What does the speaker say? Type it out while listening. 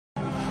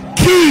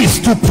Keys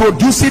to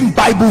producing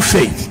Bible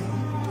faith.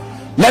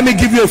 Let me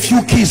give you a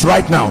few keys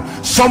right now.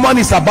 Someone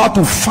is about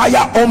to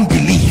fire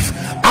unbelief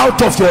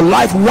out of your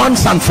life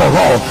once and for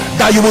all,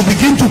 that you will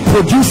begin to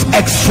produce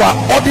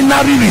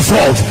extraordinary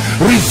results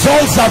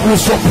that will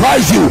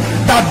surprise you,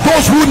 that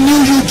those who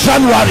knew you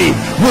January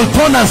will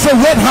turn and say,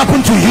 what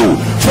happened to you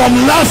from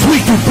last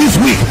week to this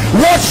week?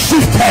 What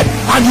shifted?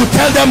 And you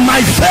tell them,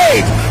 my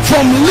faith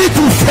from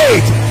little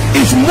faith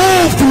is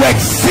moved to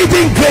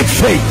exceeding great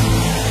faith.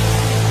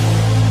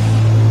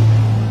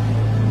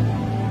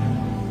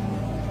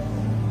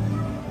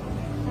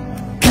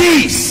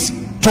 Keys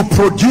to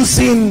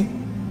producing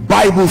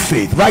Bible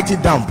faith. Write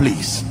it down,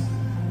 please.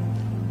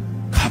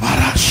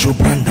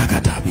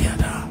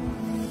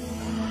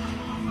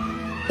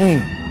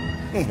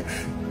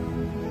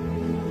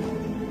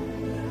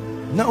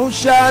 No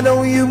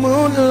shadow you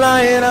won't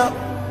light up,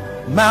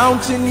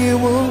 mountain you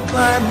won't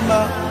climb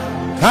up,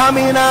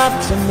 coming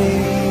after me.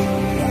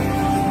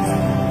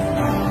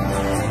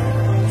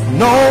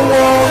 No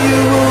wall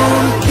you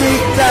won't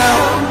kick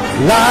down,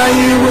 lie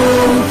you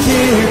won't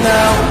kick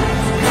down,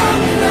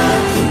 coming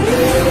after me.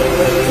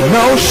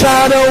 No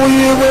shadow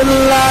you will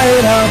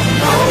light up,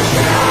 no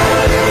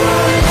shadow you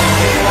will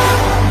light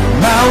up,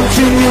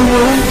 mountain you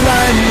won't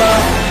climb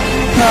up,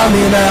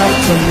 coming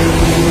after me.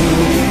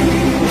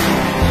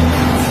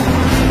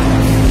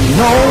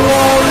 No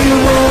wall you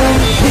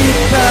won't keep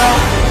down,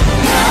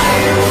 I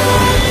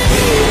won't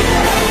keep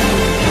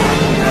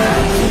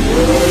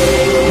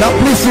down. Now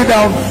please sit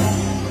down.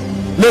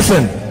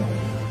 Listen,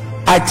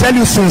 I tell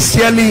you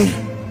sincerely,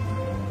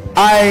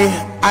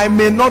 I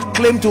may not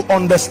claim to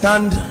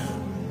understand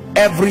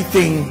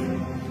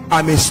everything.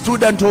 I'm a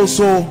student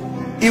also,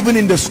 even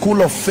in the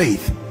school of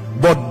faith,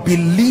 but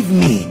believe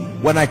me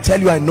when I tell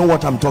you I know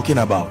what I'm talking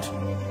about.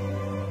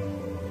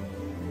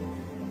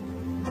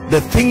 The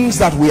things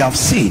that we have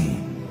seen,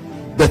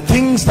 the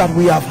things that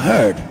we have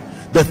heard,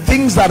 the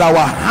things that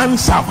our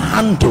hands have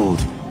handled,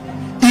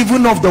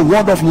 even of the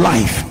word of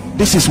life,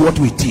 this is what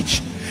we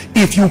teach.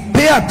 If you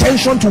pay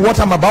attention to what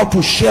I'm about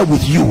to share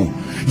with you,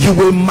 you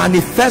will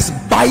manifest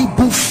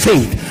Bible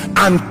faith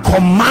and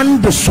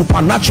command the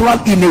supernatural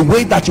in a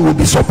way that you will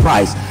be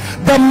surprised.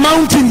 The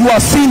mountain you are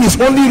seeing is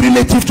only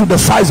relative to the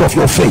size of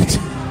your faith.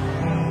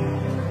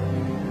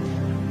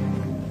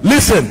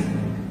 Listen,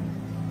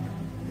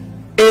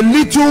 a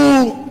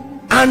little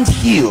ant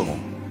hill,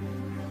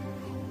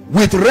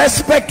 with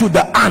respect to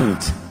the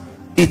ant,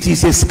 it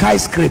is a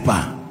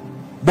skyscraper,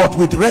 but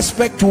with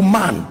respect to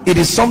man, it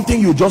is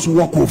something you just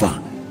walk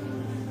over.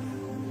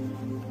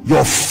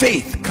 Your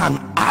faith can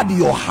add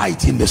your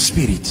height in the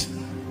spirit.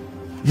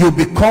 You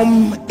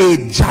become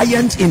a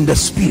giant in the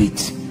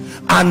spirit,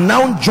 and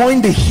now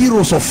join the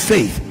heroes of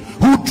faith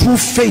who through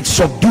faith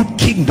subdued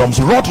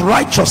kingdoms, wrought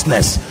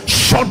righteousness,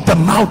 shut the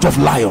mouth of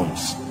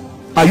lions.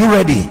 Are you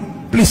ready?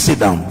 Please sit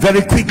down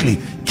very quickly.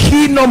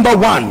 Key number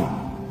one: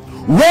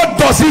 what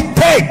does it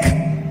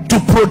take to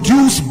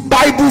produce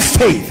Bible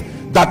faith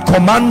that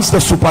commands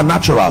the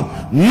supernatural?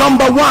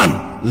 Number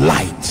one,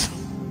 light.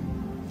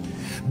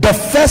 The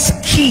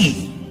first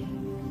key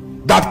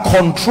that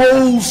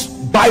controls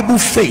Bible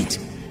faith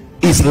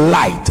is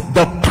light,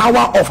 the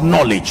power of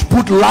knowledge.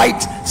 Put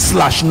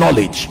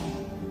light/knowledge.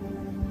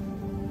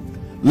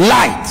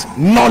 Light,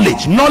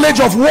 knowledge. Knowledge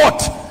of what?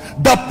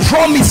 The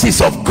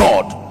promises of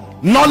God.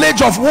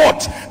 Knowledge of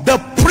what? The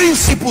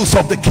principles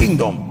of the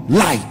kingdom.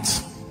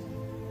 Light.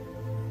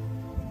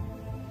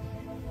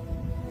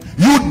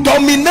 You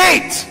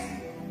dominate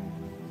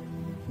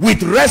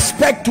with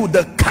respect to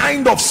the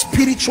kind of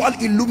spiritual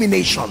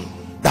illumination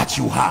that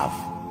you have.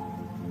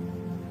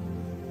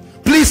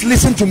 Please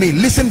listen to me.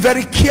 Listen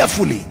very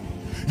carefully.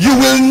 You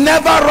will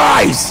never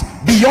rise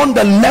beyond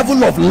the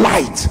level of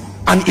light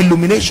and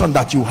illumination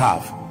that you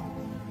have.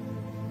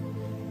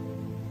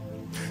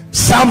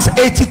 Psalms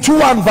 82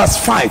 and verse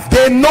 5.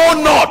 They know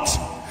not,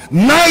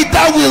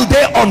 neither will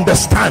they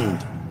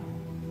understand.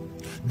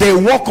 They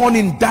walk on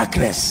in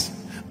darkness,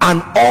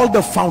 and all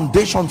the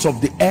foundations of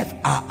the earth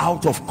are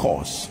out of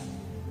course.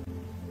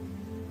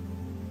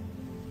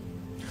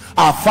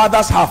 Our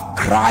fathers have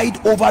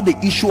cried over the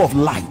issue of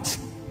light,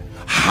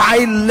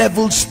 high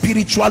level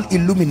spiritual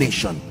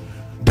illumination,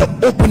 the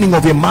opening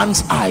of a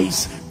man's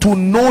eyes to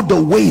know the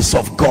ways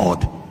of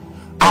God.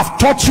 I've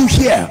taught you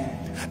here,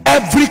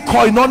 every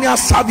koinonia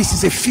service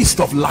is a feast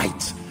of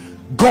light.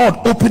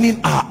 God opening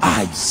our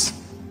eyes.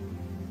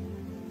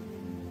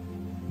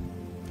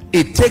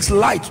 It takes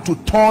light to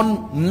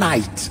turn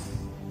night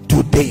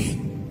to day.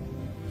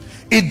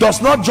 It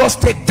does not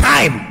just take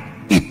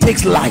time, it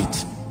takes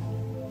light.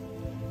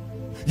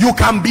 You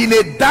can be in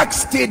a dark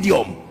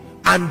stadium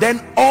and then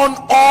on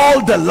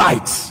all the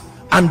lights,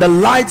 and the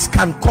lights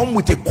can come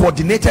with a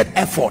coordinated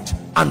effort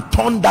and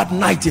turn that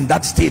night in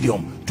that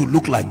stadium to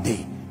look like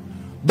day.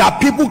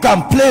 That people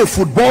can play a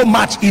football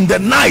match in the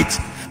night,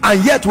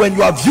 and yet when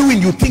you are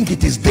viewing you think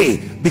it is day,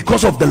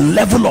 because of the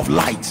level of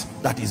light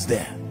that is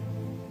there.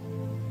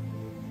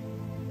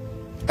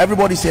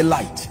 Everybody say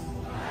light.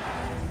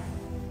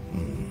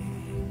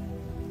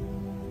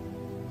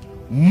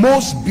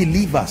 Most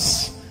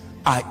believers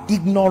are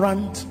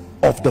ignorant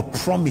of the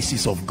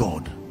promises of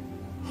God.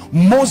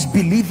 Most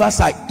believers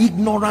are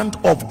ignorant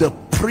of the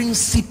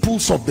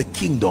principles of the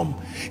kingdom.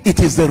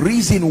 It is the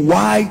reason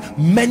why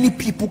many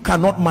people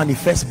cannot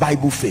manifest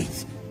Bible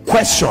faith.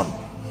 Question: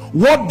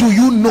 what do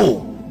you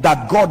know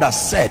that God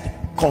has said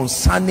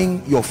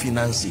concerning your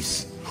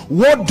finances?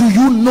 What do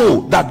you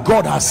know that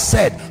God has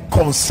said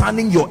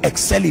concerning your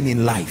excelling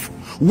in life?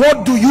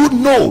 What do you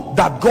know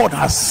that God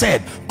has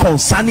said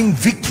concerning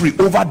victory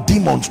over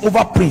demons,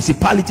 over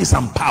principalities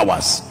and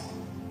powers?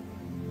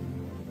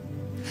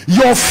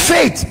 Your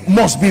faith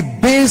must be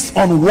based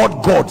on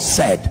what God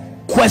said.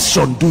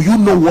 Question: do you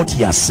know what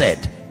he has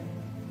said?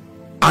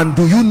 And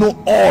do you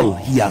know all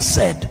he has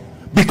said?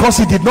 Because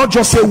he did not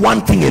just say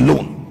one thing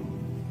alone.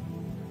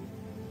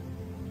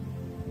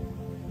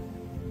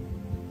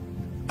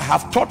 I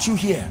have taught you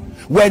here,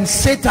 when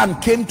Satan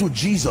came to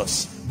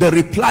Jesus, the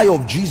reply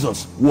of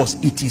Jesus was,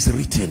 it is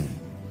written.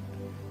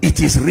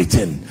 It is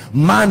written,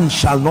 man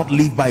shall not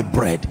live by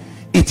bread.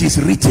 It is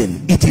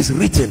written, it is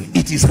written,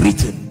 it is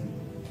written.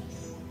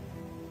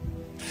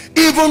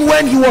 Even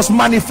when he was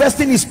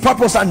manifesting his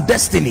purpose and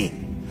destiny,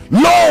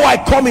 lo,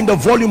 I come in the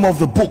volume of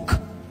the book,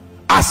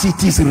 as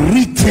it is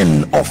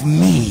written of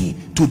me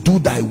to do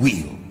thy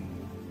will.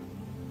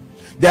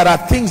 There are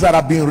things that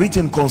have been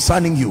written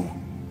concerning you.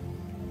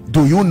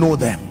 Do you know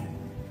them?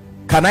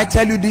 Can I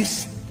tell you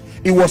this?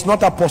 It was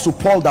not Apostle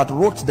Paul that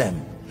wrote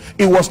them.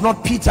 It was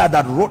not Peter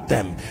that wrote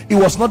them. It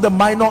was not the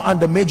minor and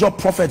the major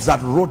prophets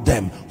that wrote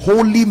them.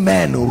 Holy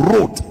men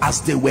wrote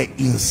as they were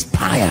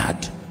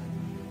inspired.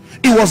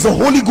 It was the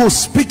Holy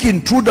Ghost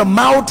speaking through the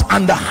mouth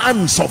and the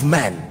hands of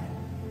men.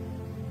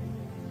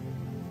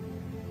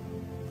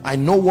 I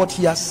know what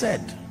he has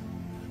said,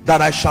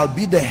 that I shall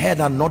be the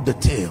head and not the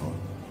tail.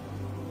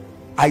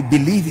 I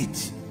believe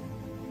it.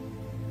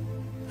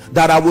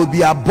 That I will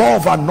be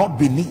above and not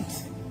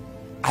beneath.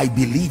 I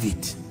believe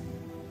it.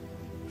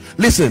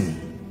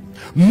 Listen,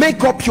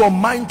 make up your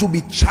mind to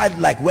be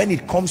childlike when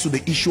it comes to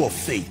the issue of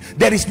faith.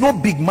 There is no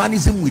big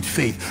manism with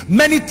faith.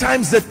 Many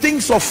times the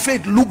things of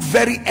faith look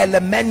very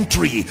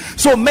elementary,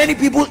 so many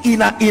people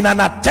in an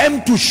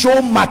attempt to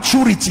show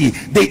maturity,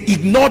 they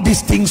ignore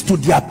these things to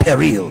their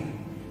peril.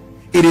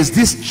 It is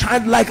this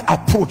childlike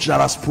approach that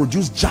has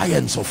produced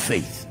giants of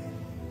faith.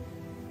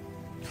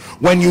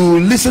 When you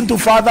listen to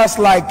fathers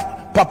like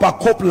Papa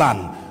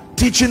Copeland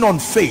teaching on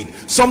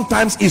faith,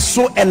 sometimes it's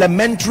so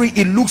elementary,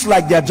 it looks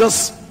like they're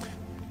just,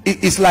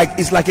 it's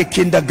like a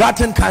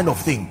kindergarten kind of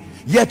thing.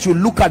 Yet you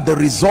look at the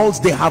results,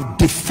 they have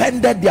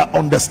defended their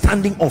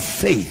understanding of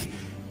faith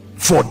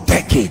for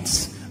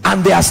decades,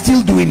 and they are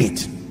still doing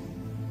it.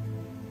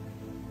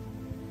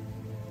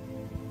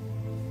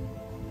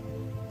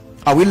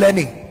 Are we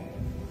learning?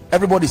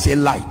 Everybody say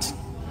light.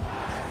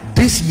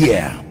 This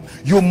year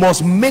you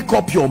must make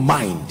up your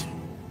mind,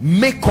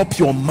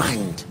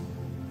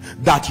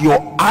 that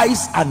your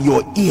eyes and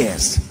your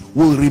ears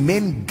will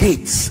remain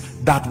gates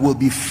that will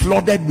be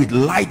flooded with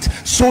light,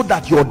 so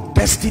that your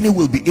destiny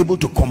will be able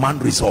to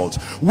command results.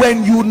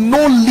 When you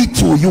know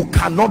little, you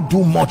cannot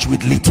do much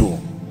with little.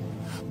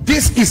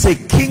 This is a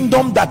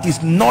kingdom that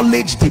is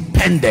knowledge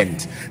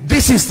dependent.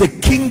 This is the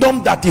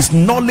kingdom that is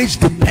knowledge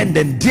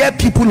dependent. Dear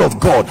people of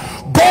God,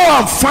 go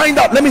and find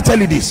out. Let me tell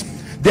you this,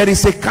 there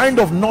is a kind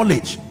of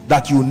knowledge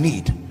that you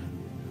need.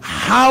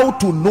 How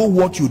to know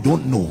what you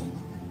don't know.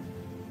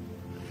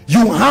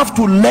 You have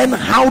to learn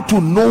how to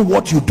know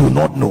what you do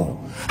not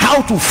know,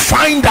 how to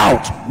find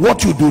out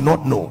what you do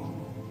not know.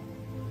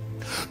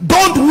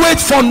 Don't wait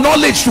for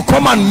knowledge to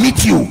come and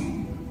meet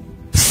you.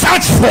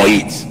 Search for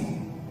it.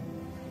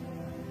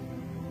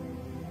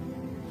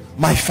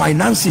 My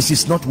finances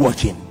is not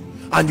working,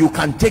 and you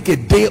can take a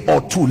day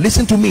or two,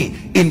 listen to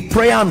me, in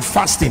prayer and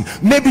fasting.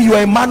 Maybe you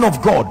are a man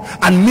of God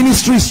and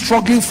ministry is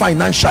struggling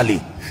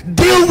financially.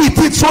 Deal with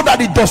it so that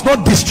it does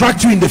not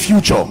distract you in the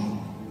future.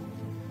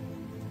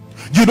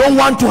 You don't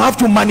want to have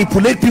to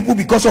manipulate people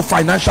because of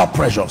financial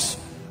pressures.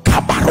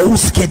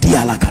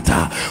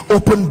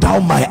 Open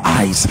down my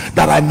eyes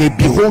that I may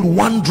behold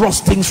wondrous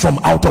things from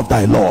out of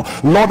thy law.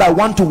 Lord, I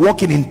want to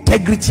walk in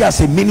integrity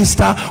as a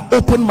minister.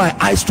 Open my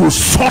eyes to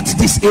sort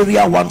this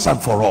area once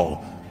and for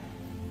all.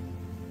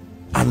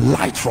 And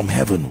light from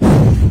heaven,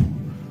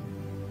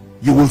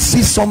 you will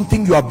see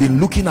something you have been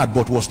looking at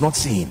but was not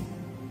seeing.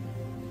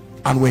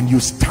 And when you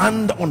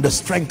stand on the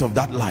strength of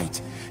that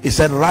light, it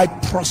said,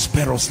 ride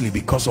prosperously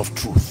because of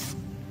truth.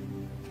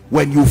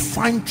 When you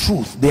find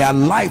truth, they are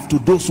life to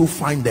those who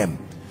find them,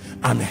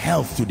 and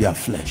health to their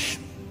flesh.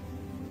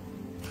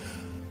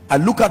 I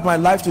look at my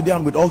life today,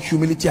 and with all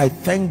humility, I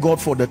thank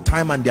God for the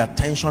time and the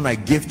attention I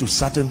gave to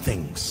certain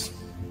things.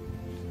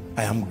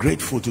 I am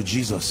grateful to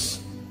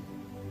Jesus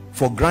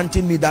for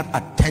granting me that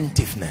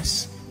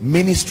attentiveness.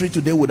 Ministry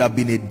today would have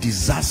been a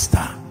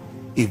disaster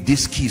if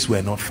these keys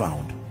were not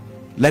found.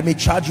 Let me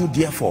charge you,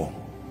 therefore,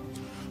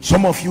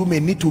 some of you may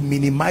need to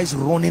minimize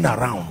running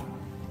around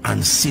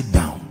and sit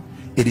down.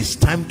 It is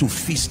time to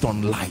feast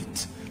on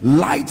light.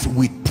 Light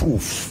with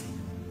proof.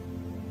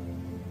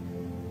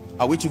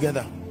 Are we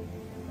together?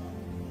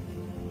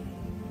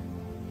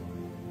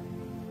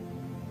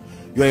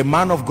 You're a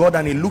man of God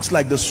and it looks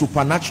like the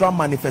supernatural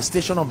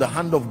manifestation of the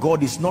hand of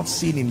God is not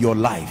seen in your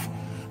life.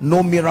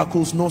 No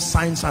miracles, no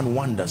signs and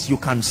wonders. You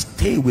can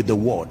stay with the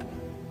word.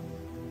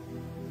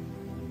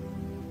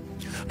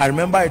 I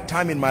remember a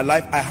time in my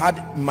life I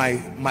had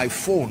my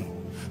phone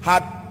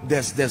had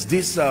there's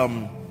this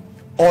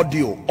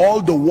audio,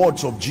 all the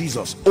words of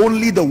Jesus,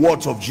 only the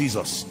words of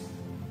Jesus,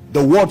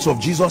 the words of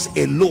Jesus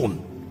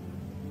alone,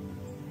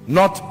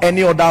 not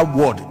any other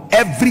word.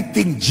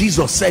 Everything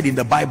Jesus said in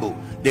the Bible,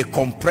 they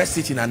compressed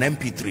it in an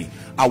MP3.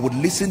 I would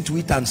listen to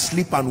it and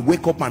sleep and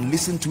wake up and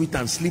listen to it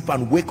and sleep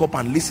and wake up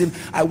and listen.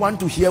 I want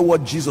to hear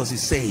what Jesus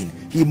is saying.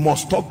 He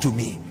must talk to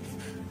me.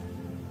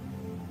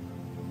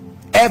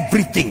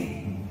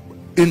 Everything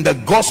in the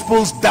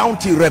Gospels down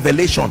to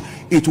Revelation,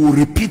 it will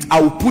repeat.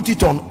 I will put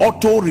it on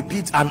auto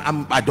repeat,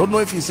 and I don't know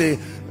if it's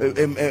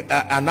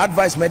an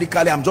advice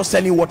medically. I'm just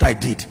telling you what I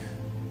did.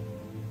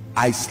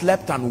 I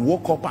slept and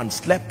woke up and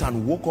slept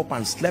and woke up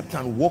and slept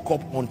and woke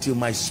up until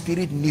my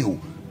spirit knew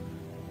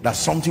that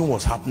something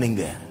was happening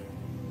there.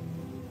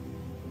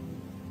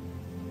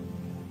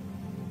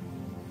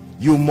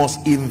 You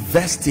must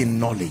invest in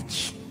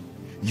knowledge.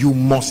 You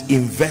must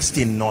invest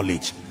in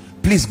knowledge.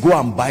 Please go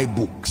and buy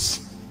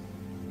books.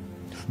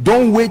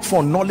 Don't wait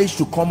for knowledge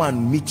to come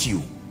and meet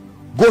you.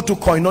 Go to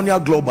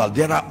Koinonia Global.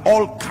 There are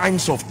all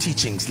kinds of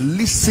teachings.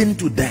 Listen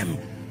to them.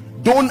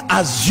 Don't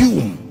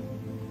assume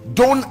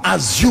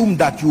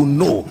that you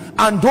know,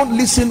 and don't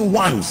listen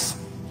once.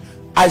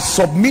 I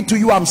submit to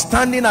you, I'm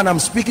standing and I'm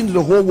speaking to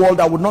the whole world.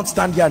 I would not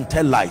stand here and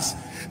tell lies.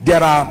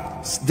 There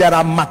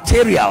are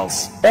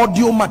materials,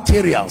 audio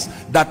materials,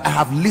 that I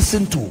have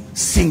listened to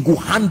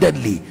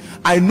single-handedly.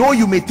 I know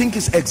you may think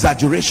it's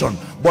exaggeration,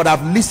 but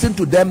I've listened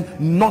to them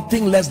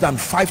nothing less than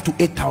 5,000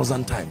 to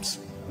 8,000 times.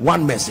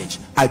 One message,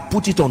 I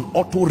put it on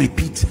auto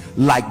repeat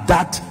like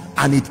that,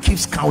 and it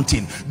keeps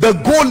counting. The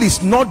goal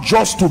is not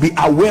just to be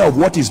aware of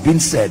what is being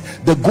said.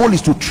 The goal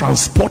is to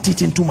transport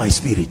it into my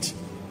spirit.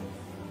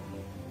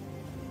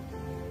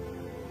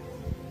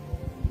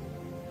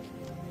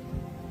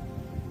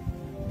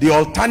 The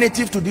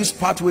alternative to this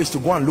pathway is to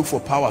go and look for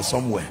power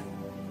somewhere,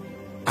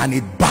 and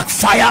it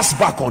backfires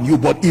back on you.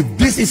 But if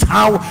this is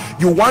how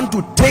you want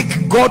to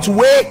take God's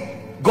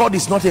way, God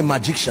is not a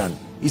magician.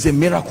 He's a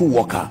miracle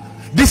worker.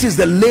 This is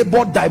the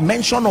labor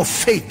dimension of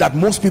faith that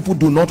most people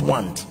do not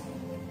want.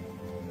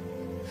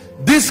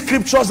 These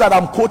scriptures that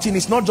I'm quoting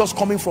is not just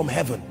coming from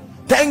heaven.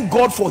 Thank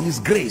God for his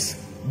grace,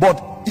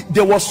 but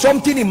there was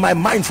something in my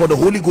mind for the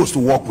Holy Ghost to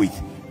work with.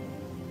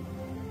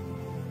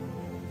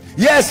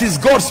 Yes, it's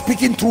God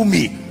speaking through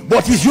me,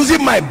 but he's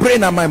using my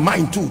brain and my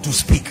mind too to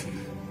speak.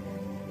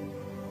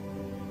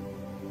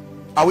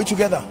 Are we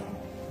together?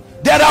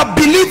 There are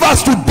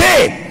believers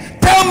today.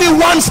 Tell me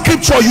one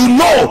scripture you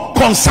know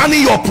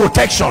concerning your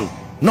protection.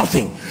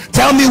 Nothing.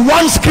 Tell me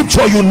one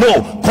scripture you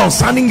know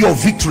concerning your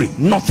victory.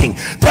 Nothing.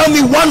 Tell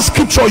me one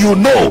scripture you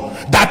know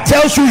that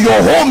tells you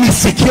your home is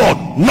secured.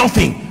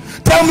 Nothing.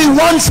 Tell me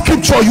one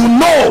scripture you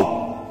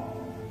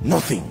know.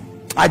 Nothing.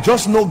 I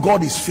just know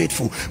God is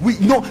faithful. We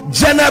know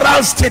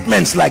general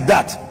statements like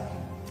that.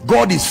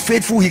 God is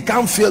faithful, he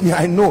can't fail me.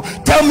 I know.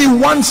 Tell me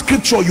one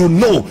scripture you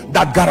know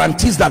that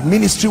guarantees that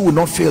ministry will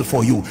not fail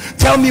for you.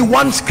 Tell me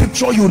one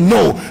scripture you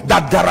know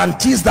that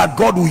guarantees that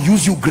God will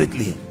use you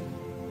greatly.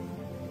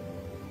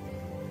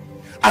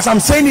 As I'm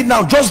saying it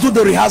now, just do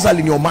the rehearsal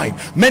in your mind.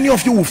 Many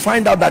of you will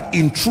find out that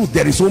in truth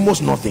there is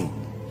almost nothing.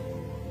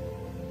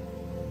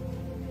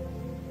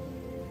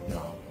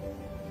 No.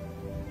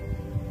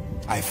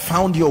 I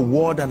found your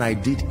word and I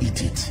did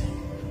eat it.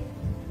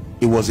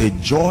 It was a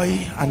joy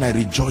and I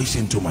rejoice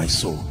into my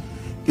soul.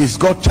 Is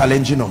God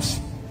challenging us?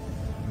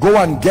 Go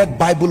and get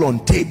Bible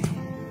on tape.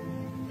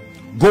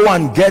 Go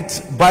and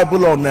get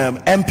Bible on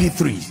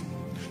MP3.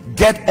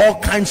 Get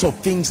all kinds of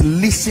things.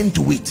 Listen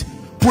to it.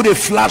 Put a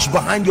flash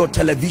behind your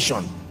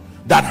television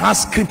that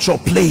has scripture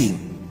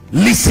playing.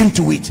 Listen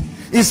to it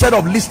instead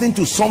of listening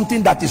to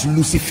something that is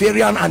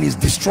Luciferian and is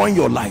destroying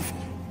your life.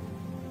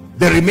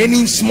 The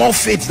remaining small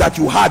faith that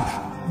you had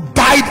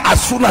died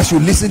as soon as you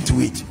listened to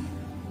it.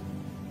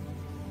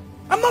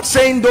 I'm not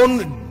saying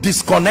don't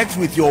disconnect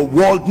with your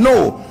world,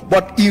 no,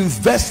 but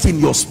invest in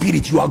your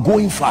spirit. You are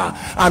going far.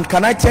 And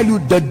can I tell you,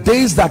 the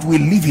days that we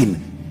live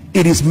in,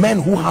 it is men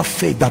who have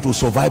faith that will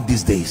survive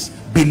these days.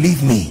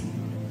 Believe me.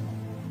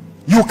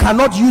 You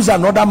cannot use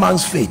another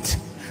man's faith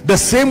the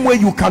same way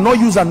you cannot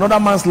use another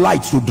man's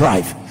light to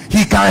drive.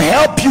 He can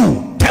help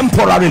you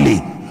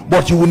temporarily,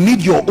 but you will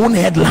need your own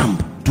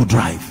headlamp to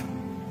drive.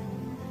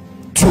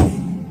 2.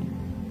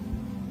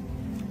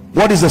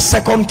 What is the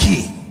second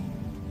key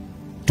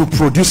to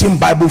producing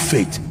Bible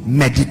faith?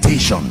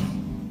 Meditation.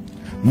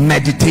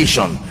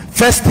 Meditation.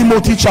 1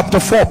 Timothy chapter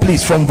 4,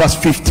 please, from verse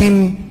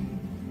 15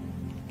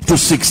 to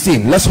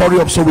 16. Let's hurry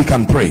up so we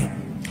can pray.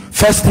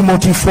 1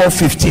 Timothy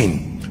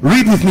 4:15.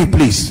 Read with me,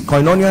 please.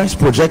 Koinonia is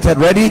projected.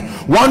 Ready?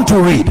 1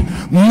 to read.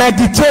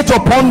 Meditate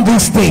upon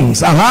these things.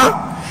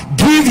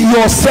 Give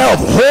yourself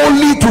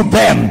wholly to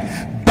them,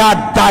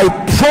 that thy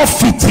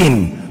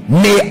profiting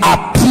may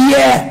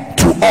appear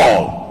to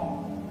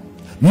all.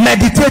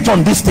 Meditate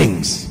on these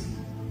things.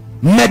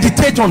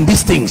 Meditate on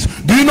these things.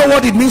 Do you know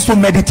what it means to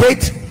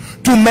meditate?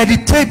 To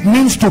meditate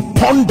means to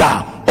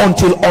ponder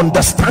until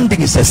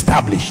understanding is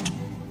established.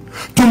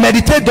 To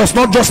meditate does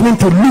not just mean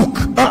to look.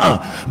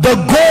 The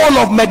goal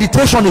of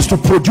meditation is to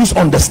produce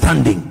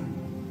understanding.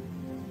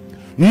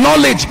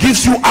 Knowledge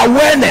gives you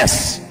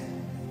awareness.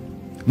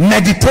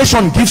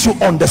 Meditation gives you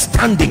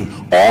understanding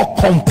or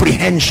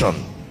comprehension.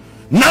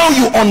 Now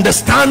you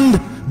understand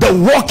the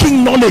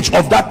working knowledge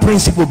of that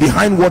principle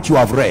behind what you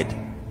have read.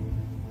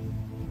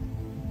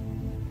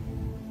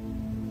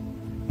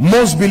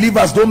 Most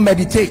believers don't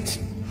meditate.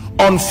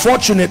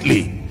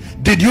 Unfortunately,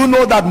 did you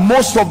know that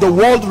most of the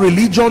world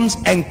religions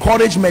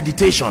encourage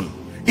meditation,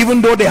 even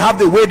though they have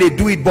the way they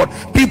do it? But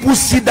people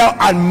sit down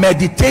and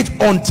meditate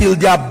until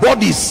their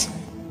bodies,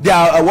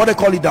 their what they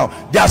call it now,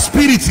 their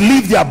spirits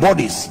leave their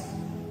bodies.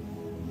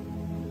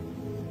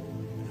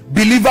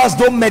 Believers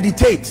don't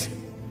meditate.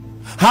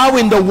 How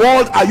in the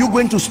world are you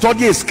going to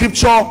study a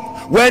scripture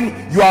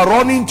when you are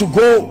running to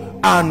go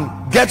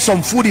and get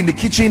some food in the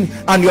kitchen,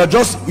 and you're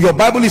just, your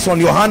Bible is on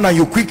your hand, and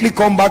you quickly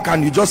come back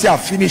and you just say, I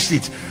finished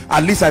it.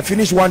 At least I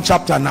finished one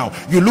chapter now.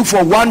 You look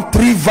for 1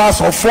 3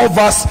 verse or 4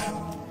 verse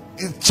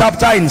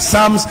chapter in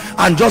Psalms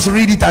and just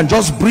read it and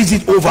just breeze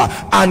it over,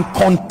 and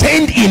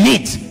contained in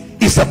it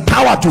is the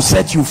power to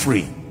set you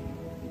free.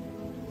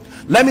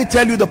 Let me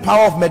tell you the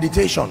power of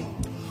meditation.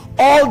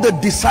 All the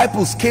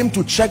disciples came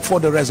to check for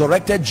the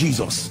resurrected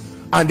Jesus,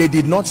 and they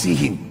did not see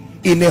him.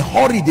 In a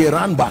hurry they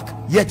ran back,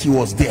 yet he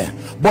was there.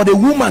 But a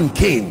woman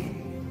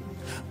came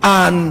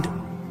and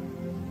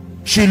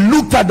she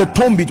looked at the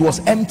tomb. It was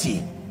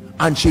empty,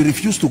 and she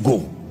refused to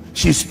go.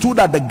 She stood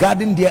at the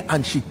garden there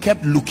and she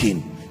kept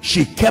looking.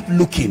 She kept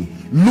looking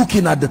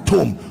at the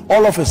tomb.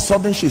 All of a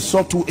sudden she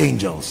saw 2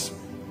 angels,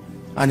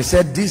 and he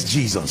said, this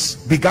Jesus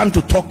began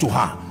to talk to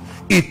her.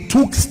 It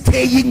took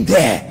staying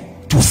there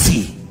to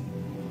see.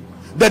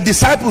 The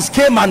disciples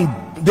came and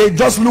they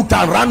just looked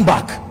and ran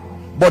back,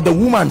 but the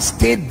woman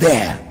stayed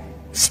there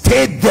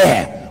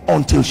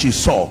until she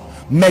saw.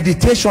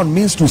 Meditation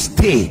means to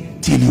stay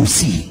till you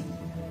see.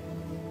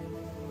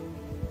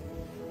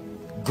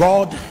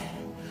 God,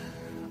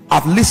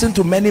 I've listened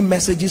to many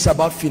messages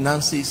about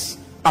finances.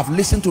 I've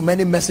listened to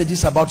many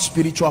messages about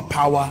spiritual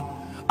power,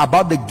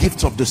 about the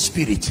gifts of the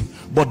Spirit,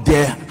 but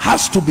there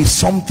has to be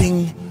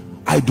something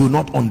I do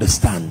not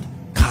understand.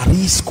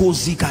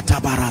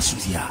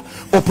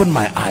 Open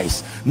my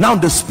eyes. Now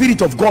the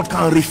Spirit of God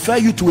can refer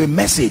you to a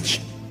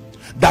message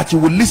that you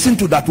will listen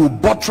to, that will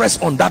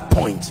buttress on that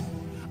point.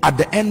 At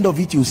the end of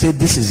it, you say,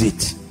 this is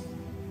it.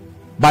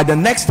 By the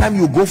next time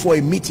you go for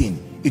a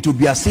meeting, it will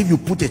be as if you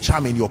put a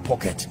charm in your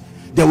pocket.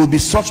 There will be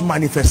such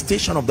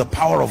manifestation of the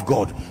power of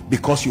God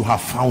because you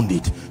have found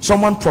it.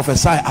 Someone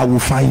prophesy, I will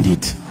find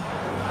it.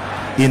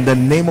 In the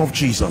name of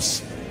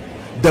Jesus.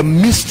 The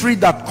mystery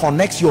that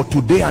connects your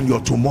today and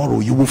your tomorrow,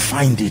 you will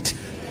find it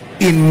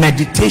in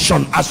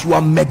meditation. As you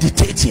are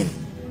meditating,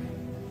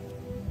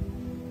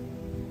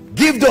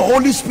 give the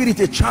Holy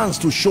Spirit a chance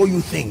to show you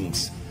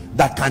things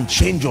that can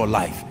change your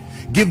life.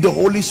 Give the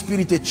Holy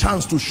Spirit a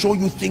chance to show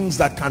you things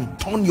that can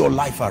turn your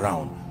life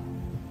around.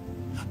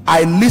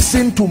 I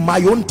listen to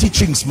my own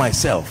teachings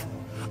myself.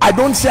 I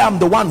don't say I'm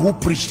the one who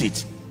preached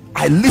it.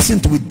 I listen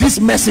to it. This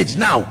message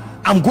now,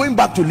 I'm going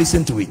back to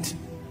listen to it.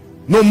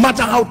 No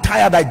matter how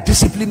tired, I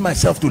discipline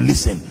myself to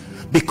listen,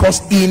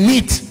 because in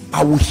it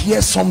I will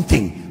hear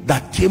something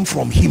that came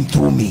from him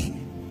through me.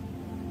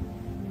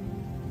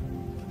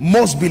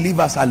 Most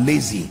believers are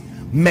lazy.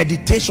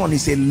 Meditation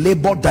is a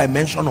labor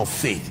dimension of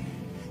faith.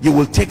 You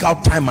will take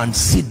out time and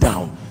sit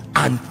down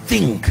and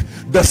think.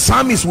 The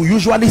psalmist will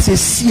usually say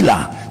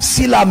Selah.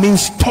 Selah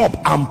means stop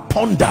and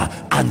ponder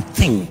and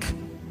think.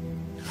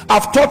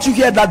 I've taught you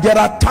here that there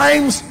are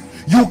times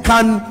you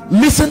can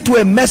listen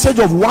to a message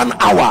of 1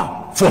 hour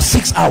for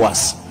 6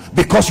 hours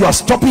because you are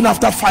stopping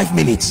after 5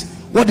 minutes.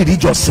 What did he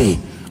just say?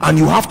 And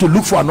you have to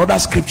look for another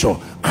scripture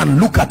and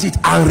look at it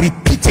and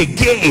repeat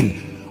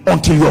again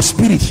until your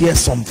spirit hears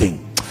something.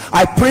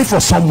 I pray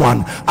for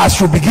someone, as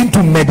you begin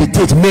to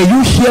meditate, may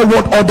you hear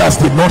what others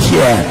did not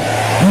hear.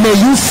 May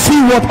you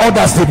see what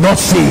others did not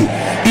see,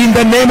 in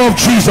the name of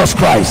Jesus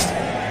Christ.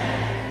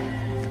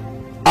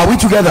 Are we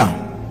together?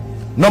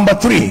 Number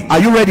 3, are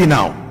you ready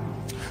now?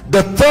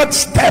 The third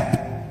step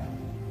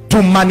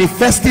to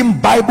manifesting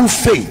Bible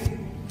faith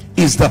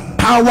is the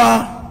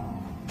power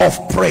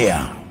of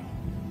prayer.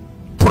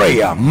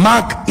 Prayer.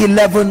 Mark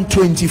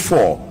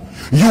 11:24.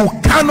 You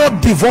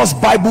cannot divorce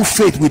Bible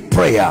faith with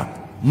prayer.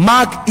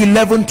 Mark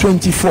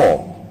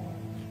 11:24.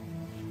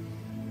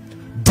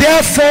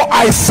 Therefore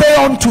I say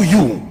unto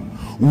you,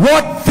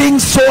 what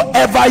things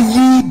soever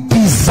ye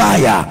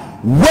desire,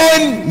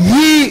 when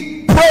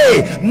ye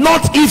pray,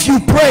 not if you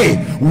pray,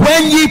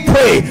 when ye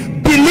pray,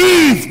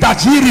 believe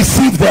that ye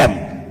receive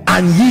them,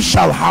 and ye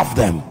shall have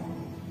them.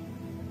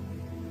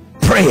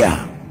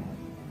 Prayer.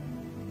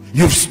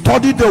 You've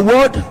studied the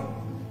word,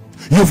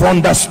 you've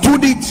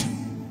understood it,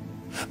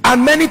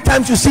 and many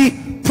times you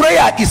see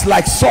prayer is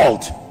like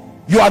salt.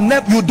 You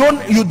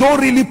don't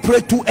really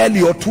pray too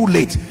early or too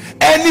late.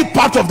 Any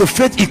part of the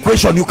faith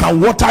equation, you can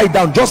water it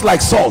down just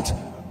like salt.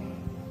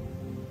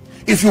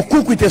 If you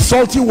cook with a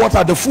salty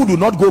water, the food will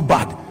not go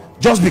bad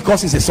just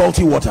because it's a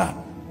salty water.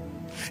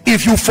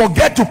 If you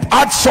forget to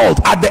add salt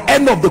at the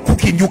end of the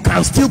cooking, you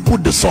can still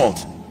put the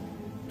salt.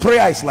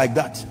 Prayer is like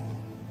that.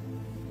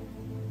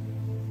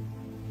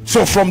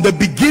 So from the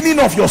beginning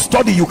of your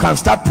study, you can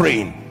start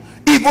praying.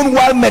 Even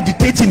while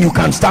meditating, you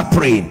can start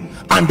praying.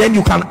 And then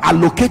you can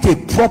allocate a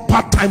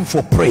proper time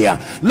for prayer.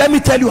 Let me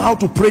tell you how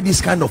to pray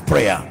this kind of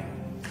prayer.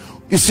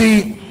 You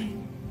see,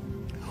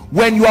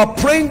 when you are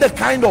praying the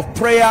kind of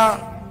prayer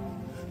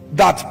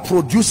that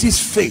produces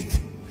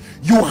faith,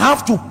 you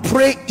have to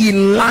pray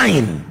in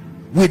line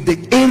with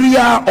the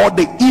area or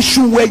the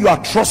issue where you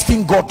are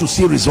trusting God to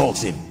see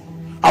results in.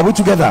 Are we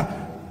together?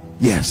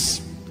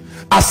 Yes.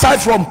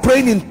 Aside from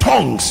praying in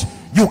tongues,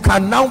 you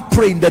can now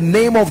pray in the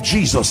name of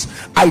Jesus.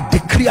 I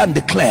decree and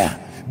declare,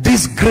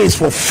 this grace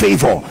for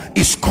favor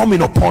is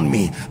coming upon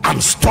me.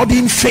 I'm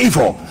studying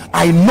favor.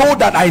 I know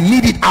that I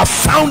need it. I've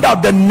found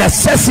out the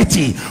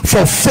necessity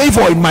for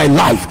favor in my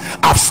life.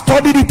 I've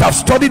studied it. I've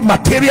studied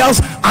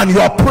materials, and you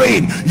are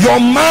praying. Your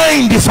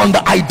mind is on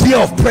the idea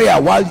of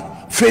prayer while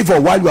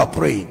you are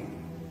praying.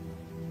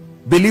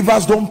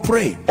 Believers don't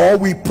pray, or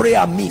we pray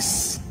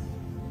amiss.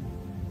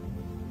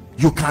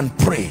 You can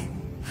pray.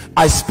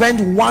 I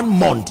spent 1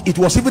 month. It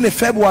was even in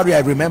February,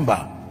 I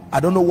remember. I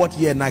don't know what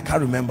year, and I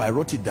can't remember. I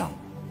wrote it down.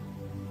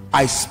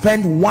 I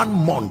spent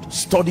 1 month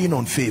studying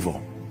on favor,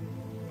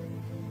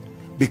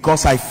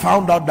 because I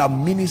found out that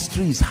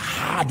ministry is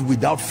hard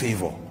without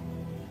favor.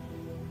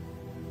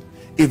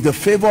 If the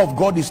favor of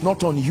God is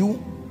not on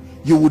you,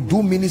 you will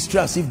do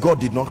ministry as if God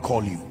did not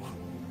call you.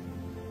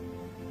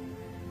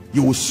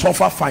 You will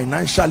suffer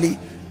financially,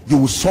 you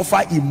will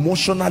suffer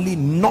emotionally.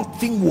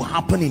 Nothing will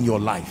happen in your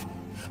life.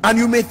 And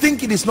you may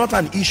think it is not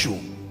an issue,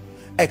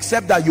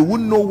 except that you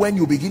wouldn't know when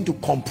you begin to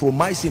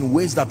compromise in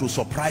ways that will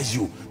surprise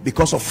you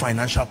because of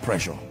financial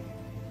pressure.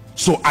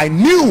 So I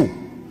knew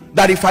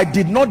that if I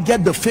did not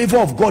get the favor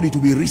of God, it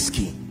would be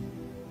risky.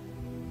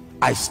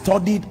 I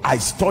studied,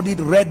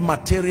 read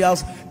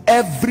materials,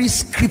 every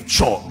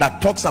scripture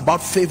that talks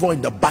about favor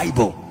in the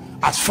Bible,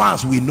 as far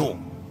as we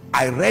know.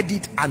 I read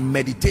it and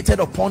meditated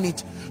upon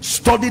it,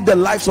 studied the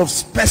lives of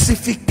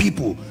specific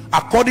people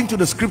according to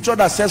the scripture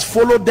that says,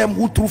 follow them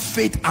who through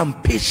faith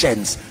and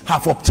patience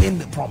have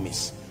obtained the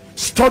promise.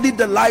 Studied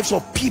the lives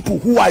of people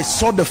who I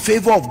saw the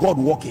favor of God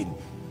working.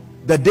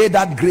 The day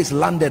that grace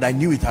landed, I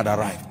knew it had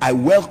arrived. I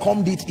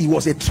welcomed it. It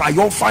was a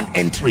triumphant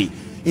entry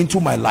into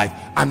my life,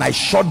 and I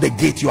shut the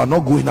gate. You are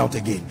not going out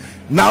again.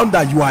 Now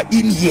that you are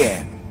in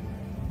here,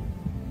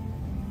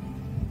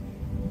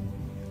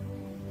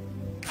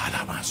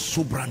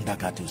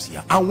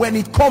 and when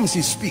it comes,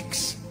 he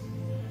speaks.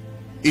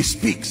 He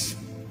speaks.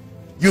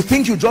 You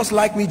think you just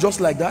like me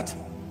just like that?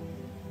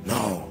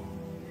 No.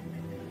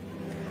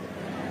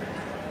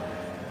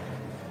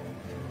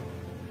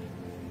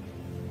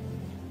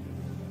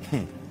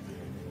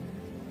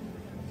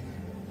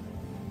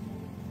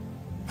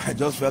 I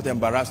just felt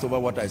embarrassed over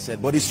what I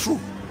said, but it's true.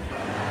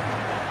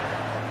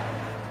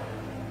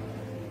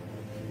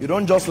 You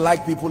don't just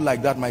like people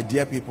like that, my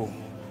dear people.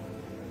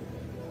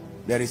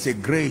 There is a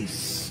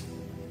grace.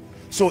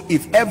 So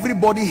if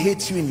everybody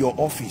hates you in your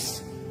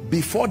office,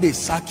 before they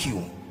sack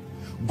you,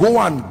 go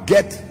and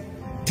get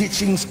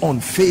teachings on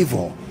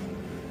favor.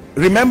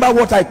 Remember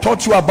what I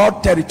taught you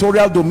about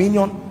territorial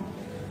dominion?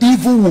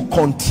 Evil will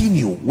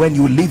continue when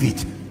you leave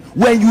it.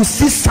 When you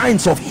see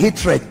signs of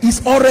hatred,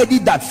 it's already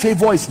that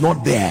favor is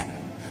not there.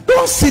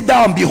 Don't sit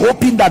down and be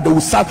hoping that they will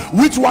sack.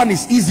 Which one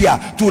is easier,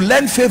 to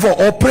learn favor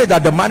or pray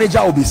that the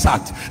manager will be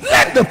sacked?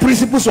 Learn the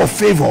principles of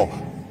favor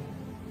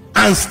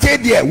and stay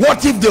there.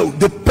 What if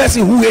the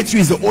person who hates you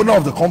is the owner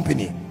of the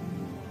company?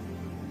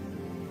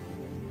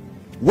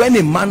 When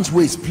a man's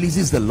ways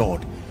pleases the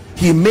Lord,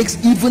 he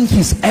makes even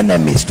his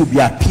enemies to be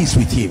at peace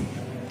with him.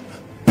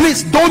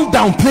 Please don't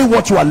downplay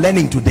what you are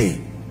learning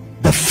today.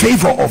 The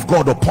favor of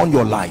God upon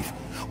your life.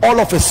 All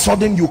of a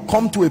sudden you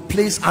come to a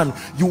place and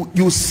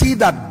you see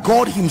that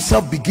God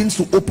himself begins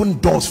to open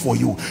doors for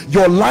you.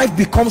 Your life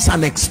becomes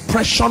an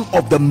expression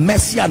of the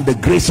mercy and the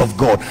grace of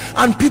God,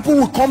 and people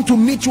will come to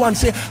meet you and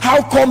say,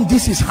 how come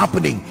this is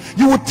happening?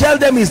 You will tell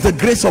them it's the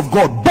grace of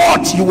God,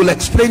 but you will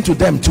explain to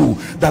them too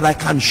that I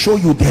can show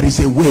you there is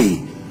a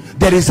way.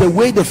 There is a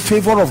way the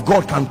favor of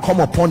God can come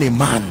upon a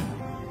man.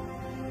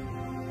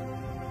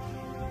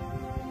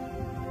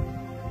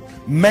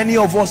 Many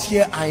of us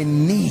here are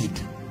in need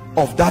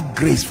of that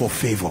grace for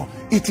favor.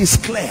 It is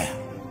clear.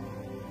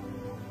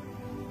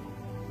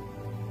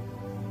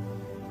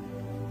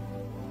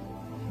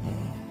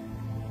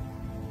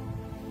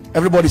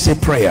 Everybody say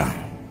prayer.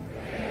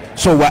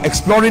 So we're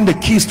exploring the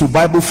keys to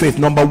Bible faith.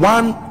 Number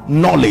 1,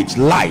 knowledge,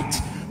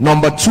 light.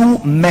 Number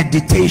 2,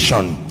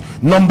 meditation.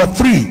 Number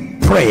 3,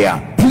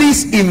 prayer.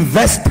 Please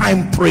invest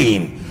time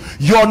praying.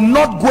 You're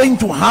not going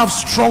to have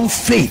strong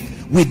faith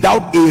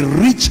without a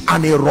rich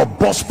and a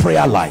robust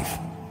prayer life.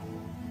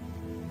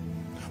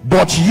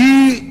 But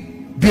ye,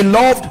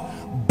 beloved,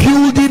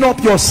 building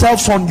up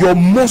yourselves on your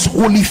most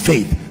holy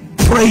faith,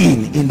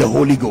 praying in the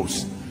Holy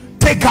Ghost.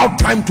 Take out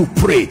time to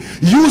pray.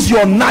 Use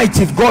your night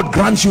if God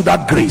grants you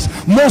that grace.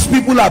 Most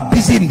people are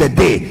busy in the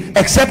day,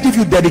 except if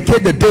you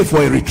dedicate the day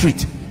for a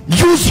retreat.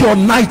 Use your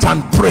night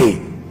and pray.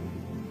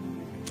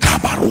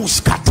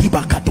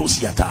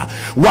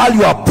 While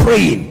you are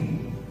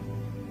praying,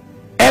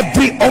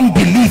 every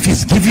unbelief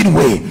is giving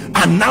way,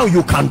 and now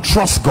you can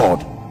trust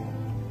God.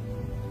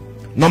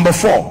 Number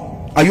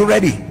 4, are you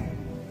ready?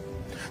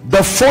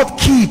 The fourth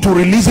key to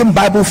releasing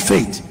Bible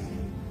faith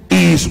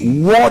is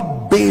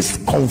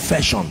word-based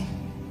confession.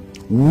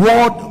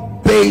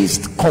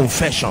 Word-based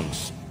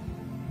confessions.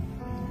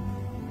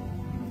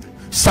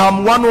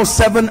 Psalm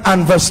 107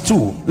 and verse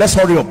 2. Let's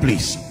hurry up,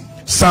 please.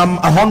 Psalm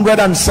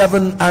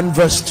 107 and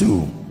verse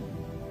 2.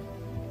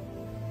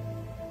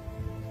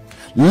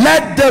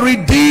 Let the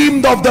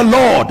redeemed of the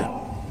Lord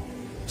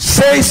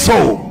say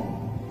so.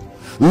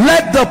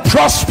 Let the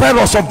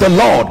prosperous of the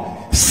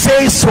Lord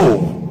say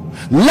so.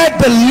 Let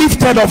the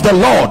lifted of the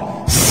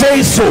Lord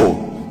say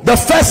so. The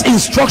first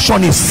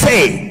instruction is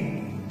say.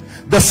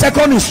 The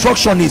second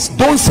instruction is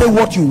don't say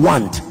what you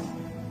want,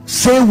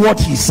 say what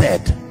he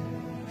said.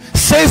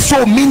 Say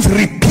so means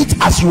repeat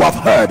as you have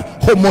heard.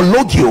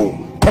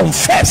 Homologio,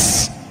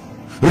 confess.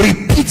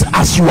 Repeat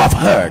as you have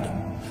heard.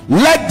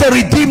 Let the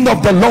redeemed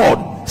of the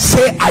Lord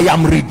say I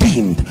am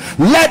redeemed.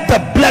 Let the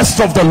blessed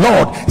of the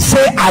Lord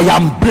say I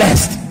am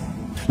blessed.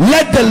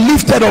 Let the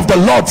lifted of the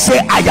Lord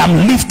say I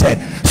am lifted.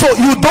 So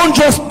you don't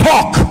just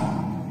talk.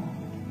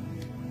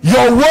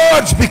 Your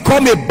words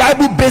become a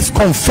Bible-based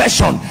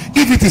confession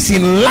if it is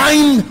in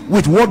line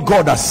with what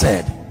God has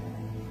said.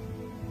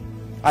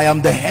 I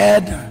am the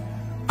head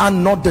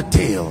and not the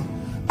tail.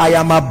 I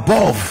am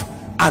above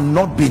and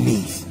not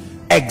beneath,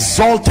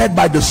 exalted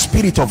by the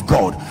Spirit of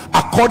God,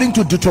 according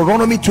to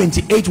Deuteronomy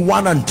 28,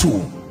 1 and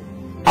 2.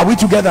 Are we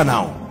together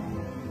now?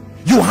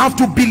 You have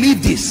to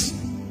believe this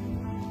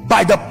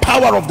by the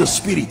power of the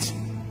Spirit,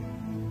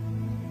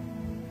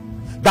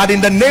 that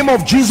in the name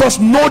of Jesus,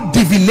 no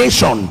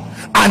divination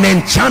and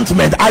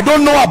enchantment. I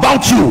don't know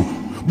about you,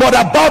 but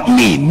about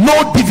me,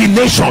 no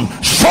divination.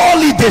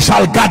 Surely they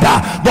shall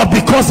gather, but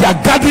because their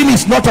gathering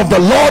is not of the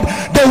Lord,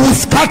 they will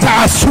scatter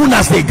as soon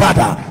as they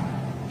gather.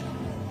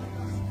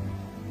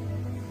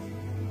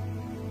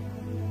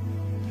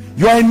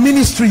 You are in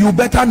ministry, you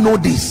better know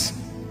this,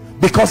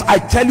 because I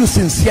tell you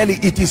sincerely,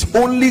 it is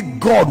only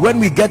God, when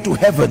we get to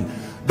heaven,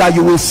 that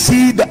you will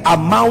see the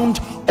amount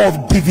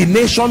of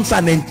divinations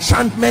and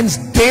enchantments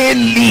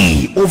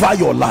daily over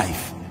your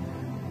life.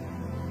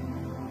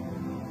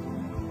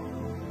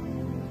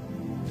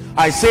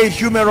 I say it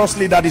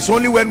humorously that it's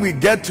only when we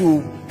get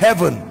to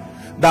heaven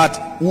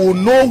that we'll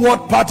know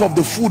what part of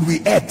the food we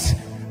ate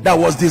that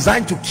was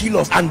designed to kill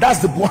us, and that's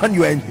the one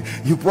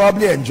you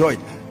probably enjoyed.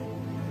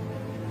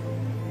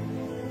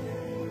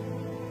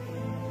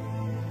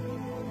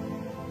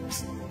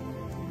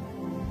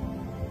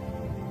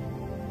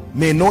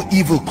 May no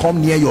evil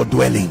come near your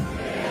dwelling.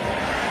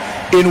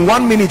 In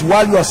 1 minute,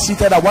 while you are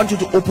seated, I want you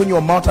to open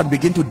your mouth and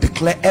begin to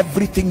declare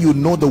everything you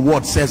know the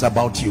word says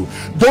about you.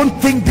 Don't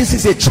think this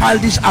is a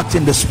childish act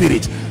in the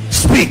Spirit.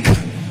 Speak.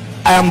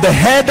 I am the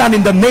head, and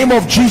in the name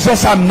of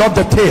Jesus, I'm not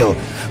the tail.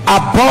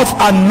 Above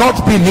and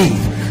not beneath.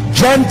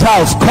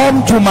 Gentiles,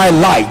 come to my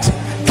light.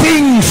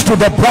 Kings, to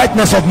the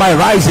brightness of my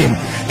rising.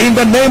 In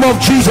the name of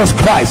Jesus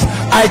Christ,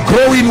 I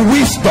grow in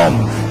wisdom.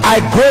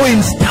 I grow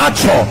in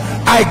stature.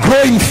 I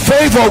grow in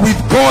favor with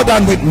God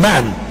and with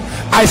man.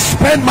 I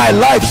spend my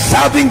life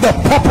serving the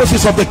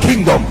purposes of the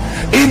kingdom.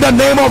 In the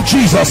name of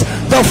Jesus,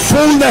 the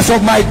fullness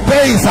of my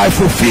days I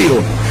fulfill.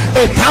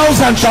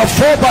 1,000 shall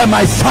fall by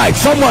my side.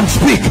 Someone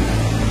speak.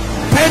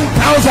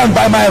 10,000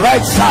 by my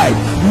right side.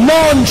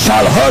 None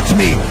shall hurt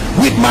me.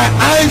 With my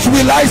eyes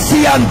will I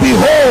see and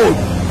behold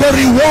the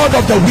reward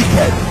of the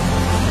wicked.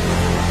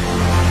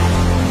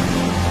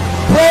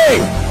 Pray.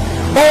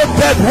 Oh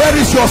death, where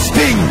is your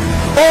sting?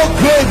 Oh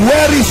grave,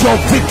 where is your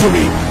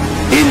victory?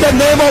 In the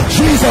name of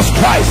Jesus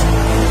Christ,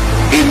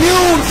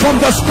 immune from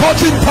the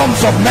scorching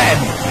tongues of men,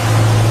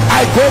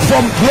 I go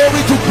from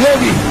glory to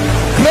glory,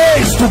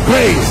 grace to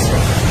grace.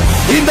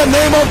 In the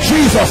name of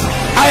Jesus,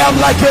 I am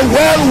like a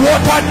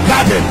well-watered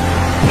garden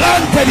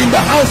planted in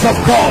the house of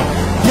God.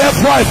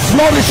 Therefore I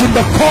flourish in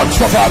the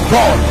courts of our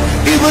God.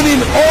 Even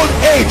in old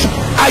age,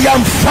 I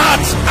am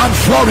fat and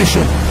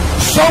flourishing.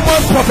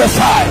 Someone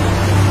prophesy.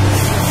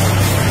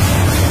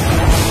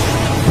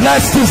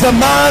 Blessed is the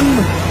man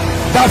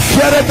that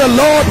feareth the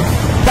Lord,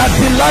 that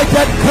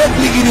delighted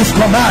greatly in his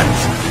commands.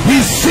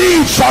 His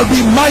seed shall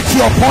be mighty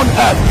upon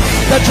earth.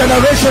 The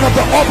generation of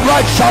the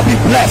upright shall be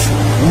blessed.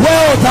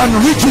 Wealth and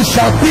riches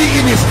shall be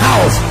in his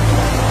house,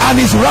 and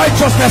his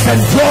righteousness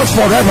endures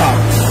forever.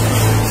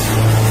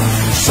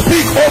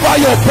 Speak over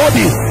your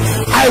body.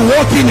 I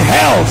walk in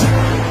health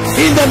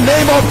in the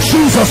name of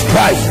Jesus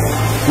Christ.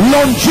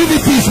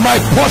 Longevity is my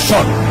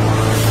portion.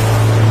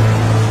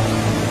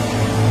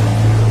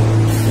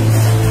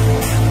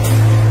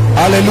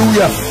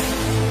 Hallelujah.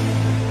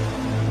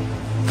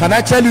 Can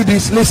I tell you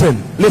this?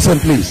 Listen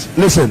please,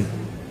 listen.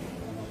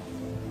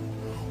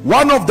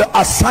 One of the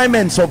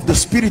assignments of the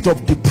spirit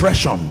of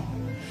depression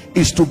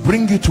is to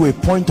bring you to a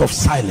point of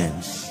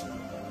silence.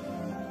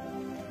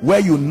 where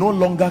you no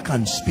longer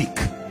can speak.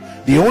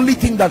 The only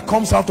thing that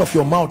comes out of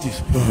your mouth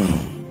is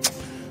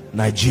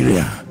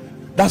Nigeria.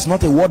 That's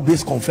not a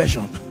word-based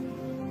confession.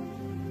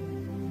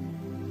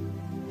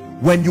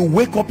 When you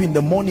wake up in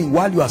the morning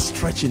while you are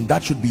stretching,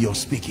 that should be your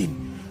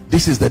speaking.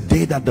 This is the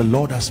day that the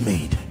Lord has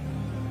made.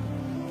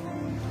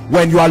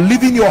 When you are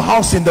leaving your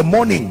house in the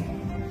morning,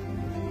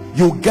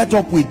 you get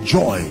up with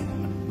joy.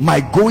 My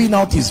going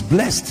out is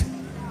blessed,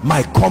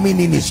 my coming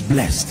in is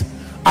blessed.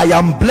 I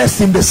am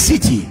blessed in the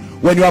city.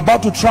 When you're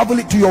about to travel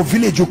to your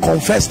village, you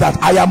confess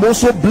that I am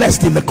also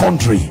blessed in the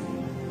country.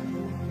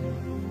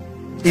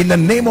 In the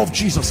name of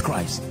Jesus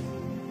Christ,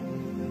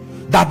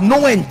 that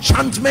no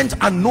enchantment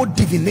and no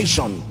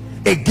divination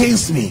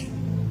against me.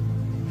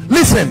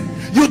 Listen,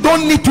 you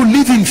don't need to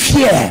live in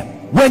fear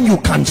when you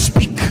can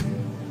speak.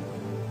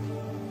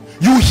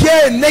 You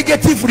hear a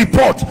negative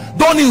report,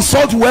 don't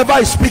insult whoever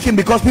is speaking,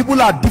 because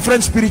people are at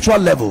different spiritual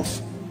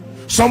levels.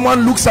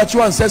 Someone looks at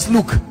you and says,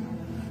 look,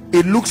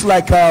 it looks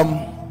like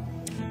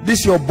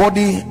this your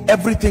body,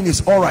 everything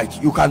is all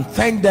right. You can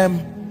thank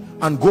them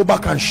and go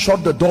back and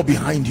shut the door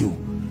behind you.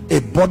 A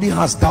body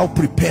has thou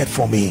prepared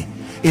for me.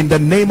 In the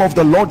name of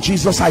the Lord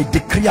Jesus, I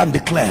decree and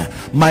declare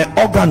my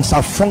organs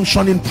are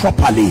functioning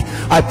properly.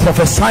 I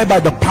prophesy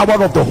by the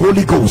power of the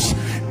Holy Ghost,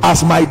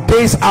 as my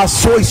days are,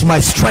 so is my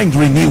strength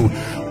renewed.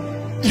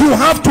 You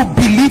have to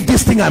believe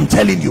this thing I'm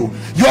telling you.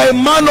 You are a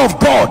man of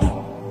God.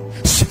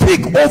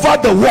 Speak over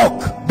the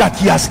work that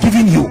he has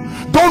given you.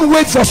 Don't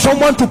wait for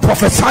someone to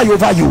prophesy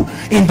over you.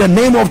 In the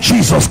name of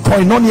Jesus,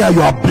 Koinonia,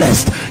 you are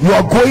blessed. You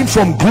are going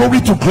from glory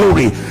to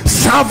glory,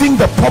 serving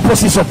the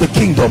purposes of the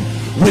kingdom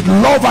with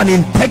love and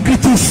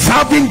integrity,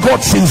 serving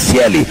God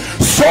sincerely.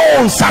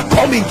 Souls are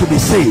coming to be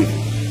saved.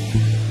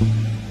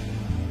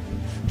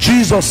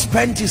 Jesus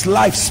spent his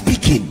life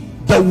speaking.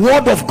 The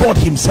word of God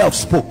himself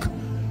spoke.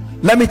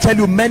 Let me tell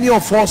you, many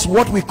of us,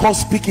 what we call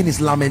speaking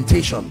is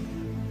lamentation.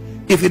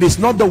 If it is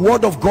not the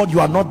word of God,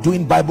 you are not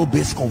doing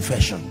Bible-based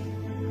confession.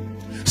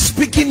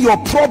 Speaking your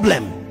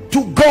problem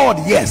to God,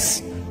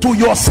 yes. To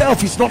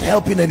yourself is not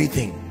helping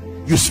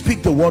anything. You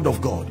speak the word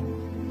of God.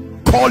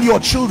 Call your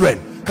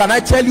children. Can I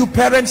tell you,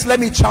 parents, let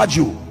me charge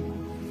you.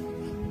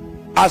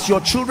 As your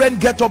children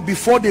get up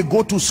before they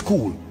go to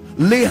school,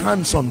 lay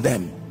hands on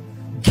them.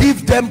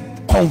 Give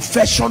them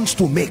confessions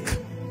to make.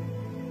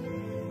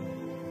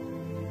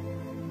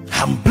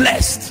 I'm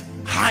blessed,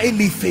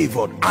 highly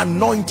favored,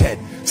 anointed,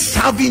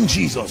 serving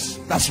Jesus.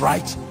 That's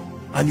right.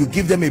 And you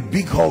give them a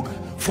big hug,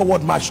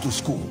 forward march to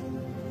school,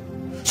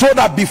 so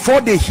that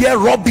before they hear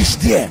rubbish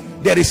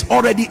there is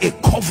already a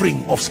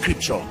covering of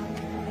scripture.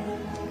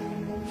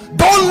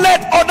 Don't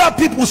let other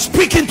people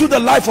speak into the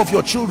life of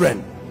your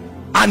children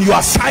and you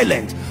are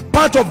silent.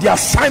 Part of the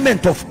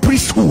assignment of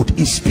priesthood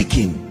is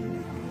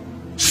speaking.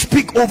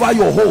 Speak over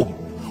your home.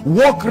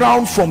 Walk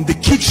around from the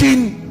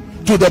kitchen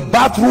to the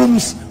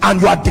bathrooms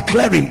and you are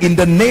declaring, in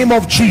the name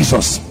of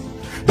Jesus,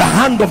 the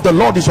hand of the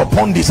Lord is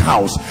upon this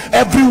house.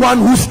 Everyone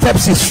who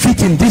steps his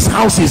feet in this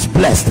house is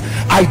blessed.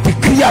 I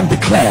decree and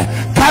declare.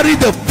 Carry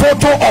the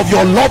photo of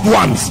your loved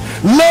ones,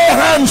 lay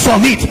hands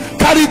on it.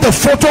 Carry the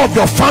photo of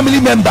your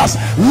family members,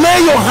 lay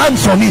your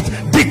hands on it.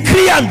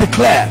 Decree and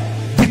declare.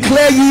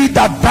 Declare ye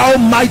that thou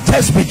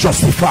mightest be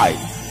justified.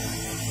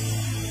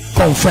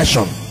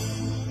 Confession.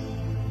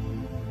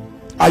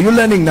 Are you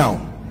learning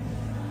now?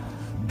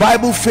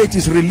 Bible faith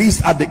is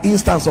released at the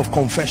instance of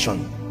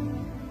confession.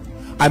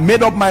 I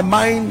made up my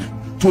mind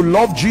to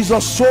love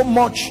Jesus so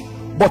much,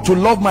 but to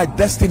love my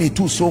destiny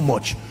too so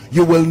much.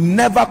 You will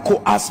never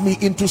coerce me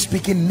into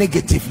speaking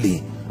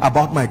negatively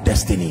about my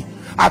destiny.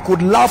 I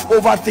could laugh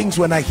over things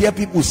when I hear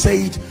people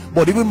say it,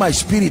 but even my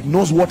spirit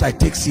knows what I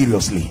take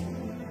seriously.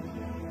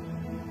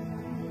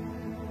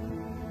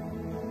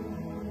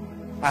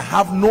 I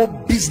have no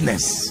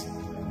business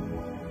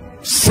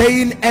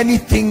saying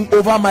anything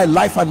over my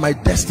life and my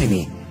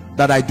destiny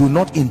that I do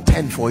not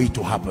intend for it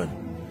to happen.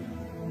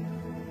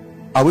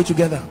 Are we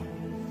together?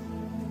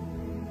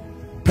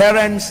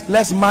 Parents,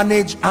 let's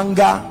manage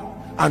anger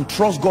and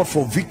trust God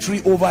for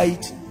victory over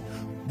it,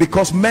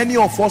 because many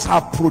of us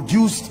have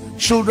produced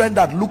children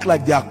that look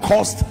like they are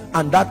cursed,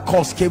 and that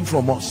curse came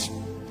from us.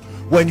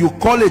 When you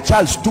call a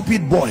child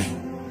stupid boy,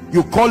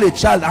 you call a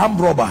child armed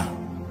robber,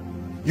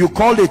 you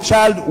call a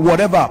child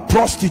whatever,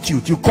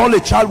 prostitute, you call a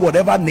child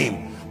whatever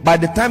name, by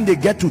the time they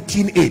get to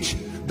teenage,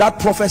 that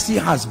prophecy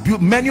has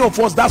built. Many of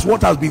us, that's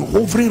what has been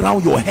hovering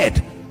around your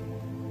head.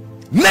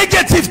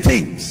 Negative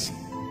things.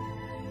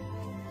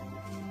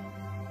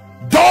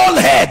 Dull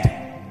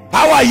head,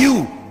 how are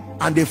you?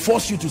 And they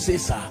force you to say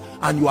sir,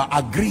 and you are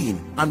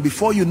agreeing, and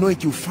before you know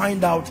it, you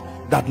find out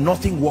that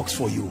nothing works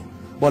for you.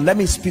 But let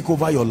me speak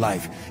over your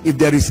life. If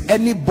there is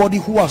anybody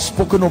who has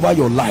spoken over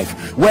your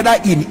life, whether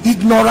in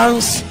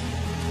ignorance,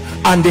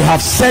 and they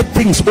have said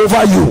things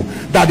over you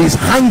that is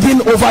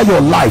hanging over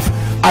your life,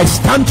 I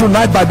stand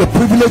tonight by the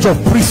privilege of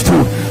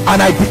priesthood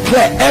and I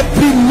declare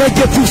every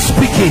negative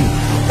speaking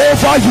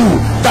over you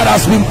that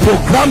has been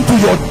programmed to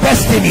your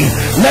destiny,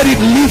 let it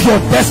leave your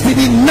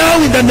destiny now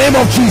in the name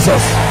of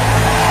Jesus.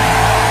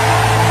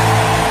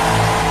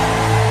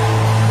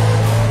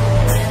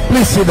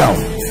 Please sit down.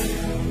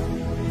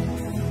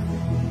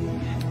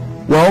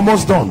 We're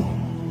almost done.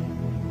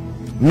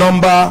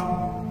 Number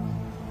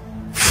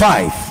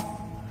 5,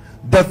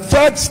 the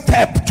third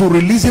step to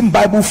releasing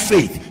Bible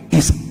faith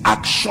is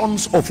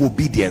actions of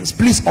obedience.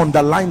 Please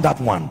underline that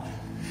one.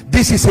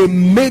 This is a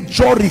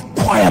major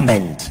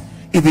requirement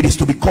if it is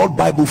to be called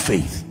Bible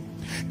faith.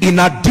 In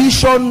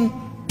addition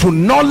to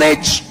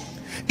knowledge,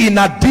 in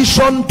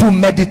addition to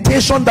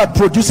meditation that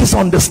produces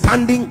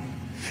understanding,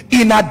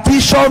 in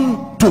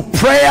addition to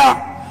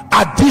prayer,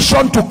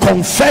 addition to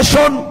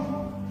confession,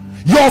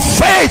 your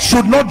faith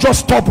should not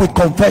just stop with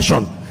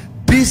confession.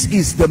 This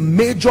is the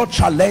major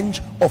challenge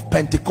of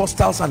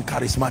Pentecostals and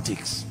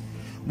charismatics.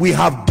 We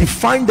have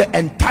defined the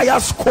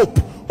entire scope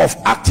of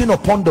acting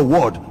upon the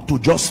word to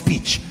just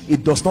speech.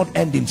 It does not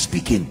end in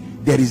speaking.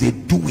 There is a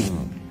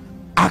doing,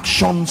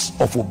 actions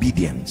of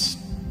obedience.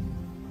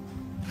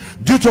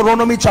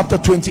 Deuteronomy chapter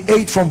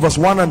 28 from verse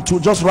 1 and 2,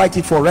 just write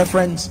it for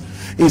reference.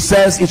 It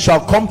says, it shall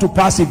come to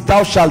pass, if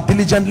thou shalt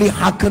diligently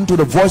hearken to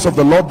the voice of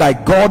the Lord thy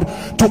God,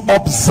 to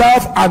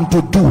observe and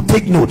to do,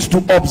 take note, to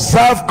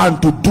observe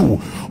and to do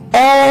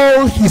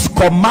all his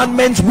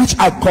commandments which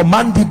I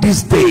command thee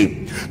this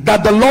day,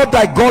 that the Lord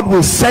thy God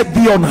will set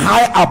thee on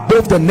high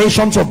above the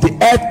nations of the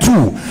earth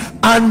too,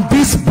 and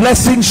this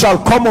blessing shall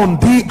come on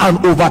thee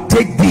and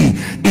overtake thee,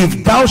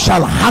 if thou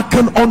shalt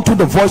hearken unto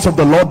the voice of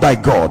the Lord thy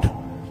God.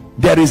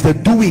 There is the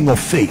doing of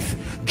faith.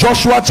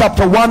 Joshua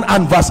chapter 1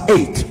 and verse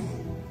 8,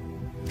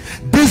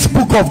 this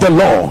book of the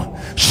law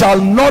shall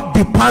not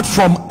depart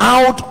from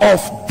out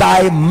of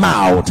thy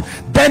mouth.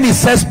 Then he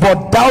says,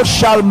 but thou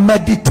shalt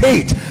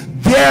meditate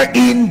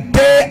therein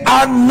day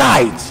and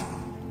night.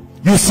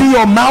 You see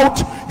your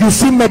mouth, you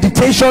see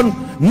meditation.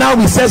 Now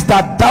he says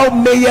that thou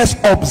mayest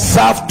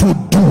observe to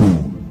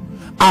do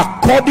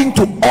according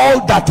to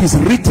all that is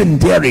written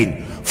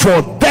therein,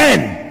 for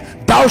then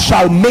thou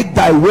shalt make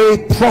thy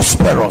way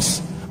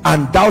prosperous,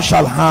 and thou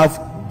shalt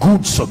have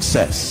good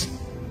success.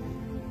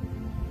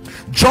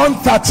 John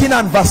 13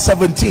 and verse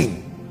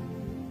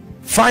 17,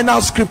 final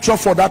scripture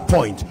for that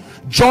point.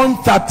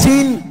 John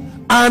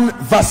 13 and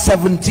verse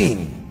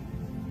 17,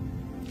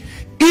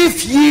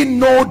 if ye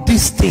know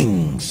these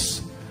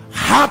things,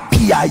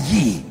 happy are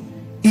ye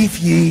if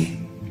ye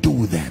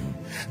do them.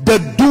 The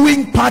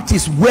doing part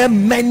is where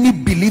many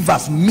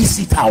believers miss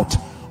it out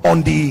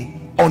on the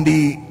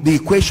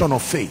equation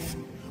of faith.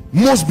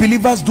 Most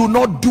believers do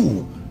not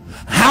do.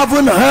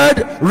 Haven't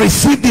heard,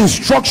 received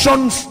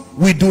instructions,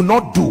 we do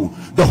not do.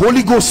 The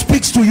Holy Ghost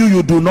speaks to you,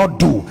 you do not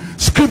do.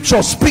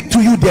 Scripture speak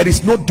to you, there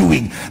is no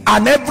doing.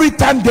 And every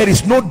time there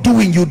is no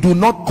doing, you do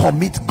not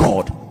commit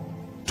God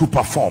to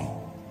perform.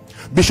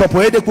 Bishop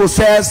Oedeko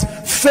says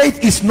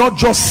faith is not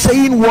just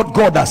saying what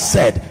God has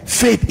said,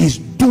 faith is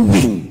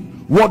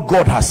doing what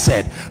God has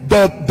said.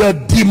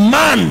 The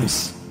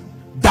demands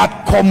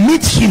that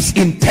commit his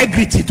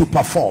integrity to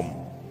perform.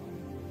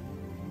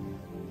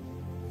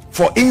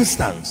 For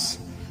instance,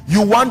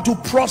 you want to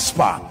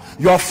prosper,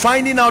 you are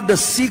finding out the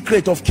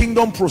secret of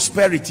kingdom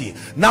prosperity.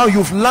 Now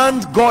you've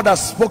learned, God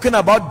has spoken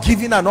about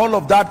giving and all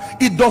of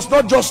that. It does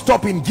not just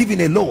stop in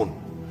giving alone.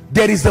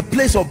 There is a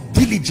place of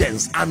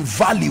diligence and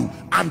value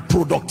and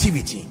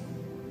productivity.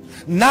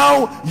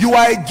 Now you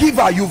are a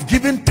giver, you've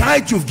given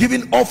tithe, you've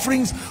given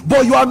offerings,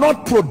 but you are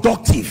not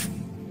productive.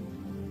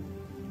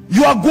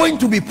 You are going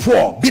to be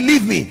poor,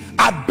 believe me.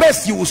 At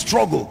best you will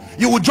struggle.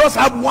 You will just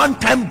have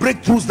one-time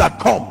breakthroughs that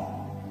come,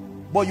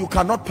 but you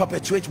cannot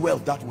perpetuate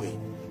wealth that way.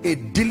 A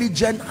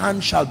diligent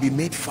hand shall be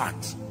made fat.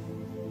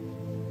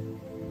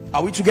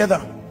 Are we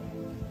together?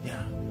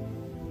 Yeah.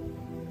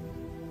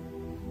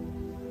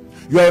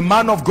 You are a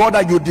man of God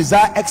and you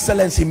desire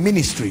excellence in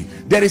ministry.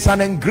 There is an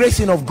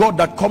engracing of God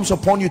that comes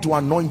upon you to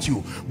anoint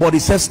you, but it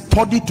says,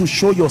 study to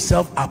show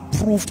yourself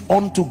approved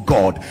unto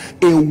God,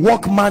 a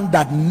workman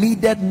that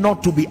needed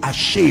not to be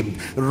ashamed,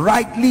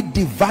 rightly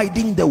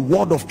dividing the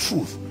word of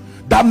truth.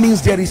 That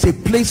means there is a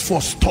place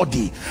for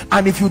study,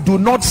 and if you do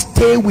not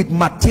stay with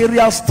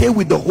material, stay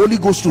with the Holy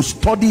Ghost to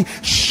study,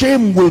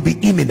 shame will be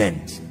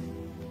imminent.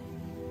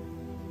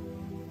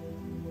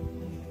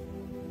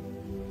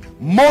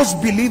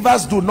 Most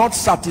believers do not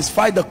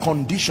satisfy the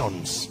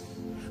conditions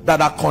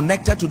that are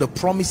connected to the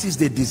promises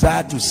they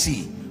desire to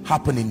see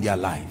happen in their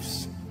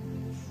lives.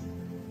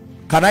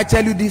 Can I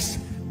tell you this?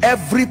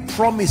 Every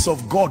promise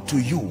of God to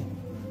you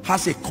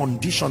has a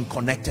condition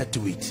connected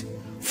to it.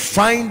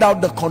 Find out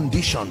the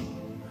condition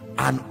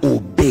and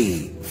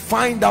obey.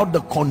 Find out the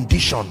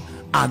condition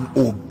and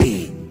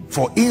obey.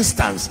 For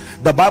instance,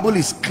 the Bible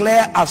is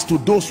clear as to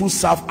those who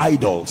serve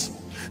idols,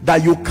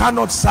 that you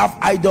cannot serve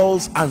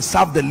idols and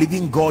serve the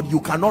living God. You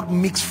cannot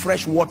mix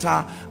fresh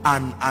water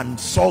and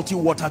salty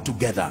water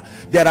together.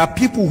 There are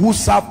people who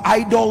serve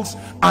idols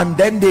and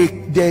then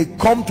they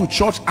come to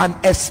church and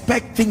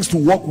expect things to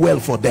work well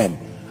for them.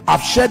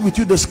 I've shared with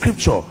you the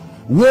scripture.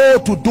 Woe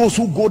to those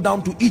who go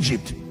down to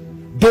Egypt,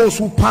 those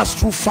who pass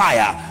through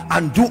fire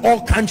and do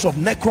all kinds of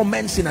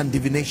necromancy and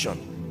divination.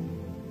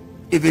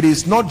 If it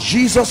is not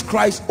Jesus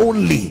Christ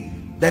only,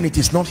 then it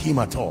is not him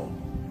at all.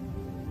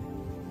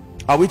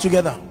 Are we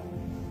together?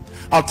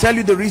 I'll tell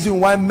you the reason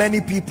why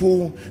many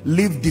people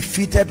live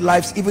defeated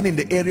lives, even in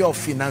the area of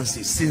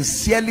finances.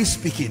 Sincerely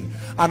speaking,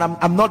 and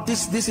I'm not,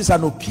 this is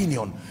an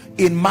opinion.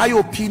 In my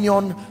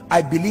opinion,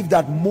 I believe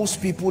that most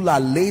people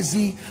are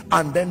lazy,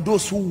 and then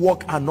those who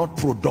work are not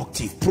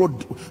productive.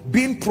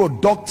 Being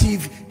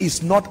productive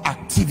is not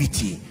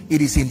activity,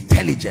 it is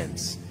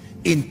intelligence.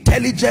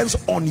 Intelligence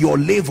on your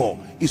level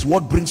is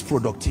what brings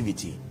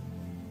productivity.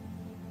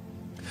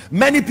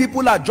 Many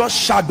people are just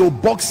shadow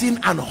boxing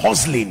and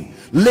hustling,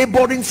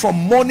 laboring from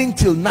morning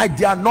till night.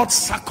 They are not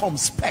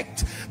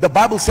circumspect. The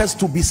Bible says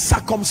to be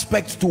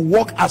circumspect, to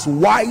walk as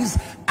wise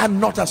and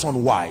not as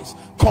unwise.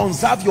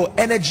 Conserve your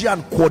energy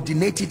and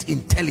coordinate it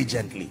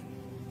intelligently.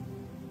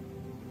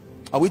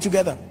 Are we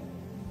together?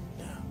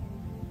 Yeah.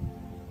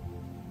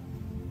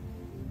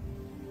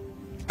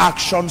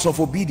 Actions of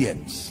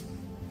obedience.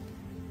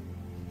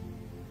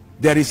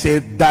 There is a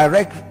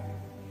direct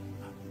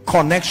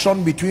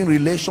connection between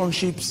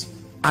relationships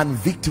and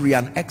victory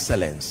and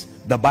excellence.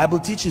 The Bible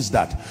teaches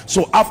that.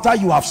 So after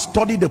you have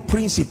studied the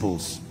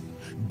principles,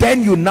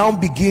 then you now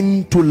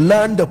begin to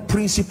learn the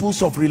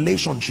principles of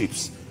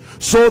relationships,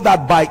 so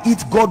that by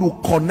it God will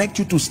connect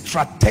you to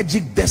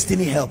strategic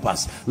destiny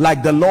helpers,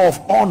 like the law of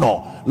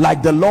honor,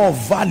 like the law of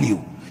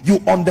value.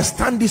 You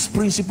understand these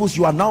principles,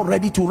 you are now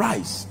ready to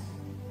rise.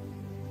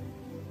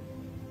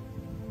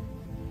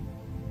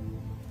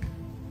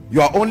 You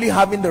are only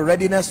having the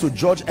readiness to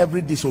judge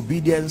every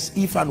disobedience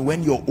if and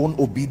when your own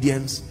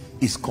obedience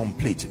is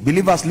complete.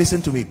 Believers, listen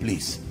to me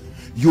please.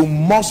 You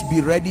must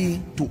be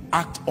ready to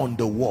act on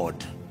the word.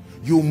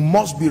 You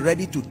must be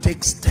ready to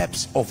take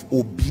steps of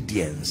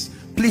obedience.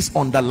 Please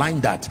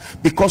underline that,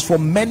 because for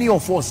many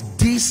of us,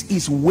 this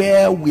is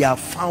where we are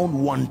found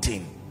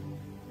wanting.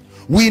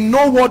 We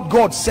know what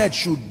God said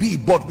should be,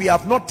 but we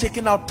have not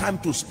taken out time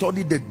to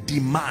study the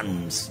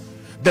demands.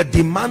 The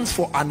demands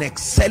for an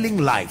excelling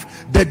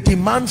life, the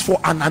demands for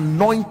an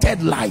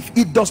anointed life.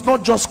 It does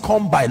not just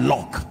come by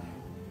luck.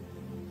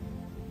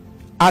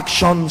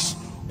 Actions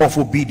of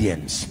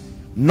obedience.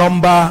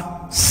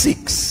 Number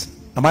 6.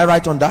 Am I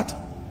right on that?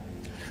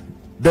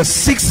 The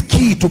 6th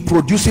key to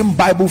producing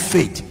Bible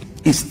faith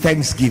is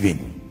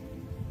thanksgiving.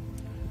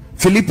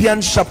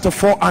 Philippians chapter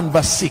 4 and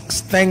verse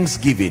 6.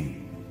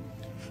 Thanksgiving.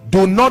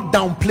 Do not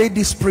downplay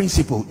this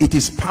principle. It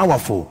is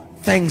powerful.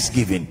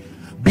 Thanksgiving.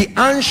 Be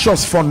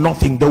anxious for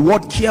nothing. The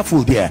word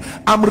careful there,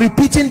 I'm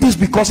repeating this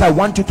because I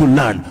want you to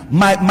learn.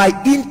 My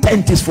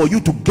intent is for you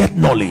to get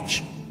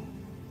knowledge.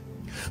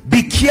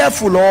 Be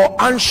careful or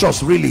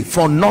anxious really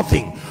for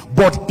nothing,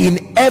 but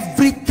in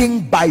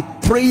everything by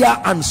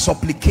prayer and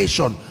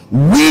supplication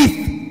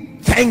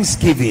with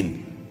thanksgiving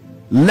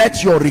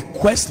let your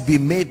request be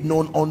made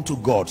known unto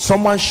God.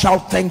 Someone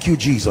shout, thank you,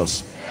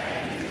 Jesus.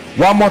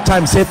 One more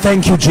time, say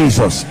thank you,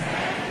 Jesus.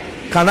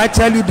 Can I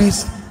tell you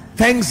this?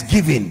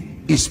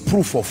 Thanksgiving is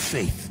proof of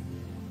faith.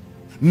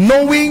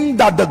 Knowing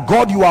that the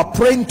God you are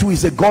praying to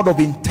is a God of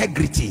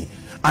integrity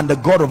and the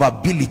God of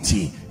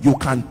ability, you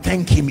can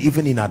thank him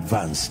even in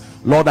advance.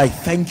 Lord, I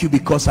thank you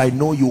because I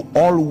know you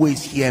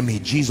always hear me.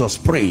 Jesus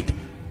prayed.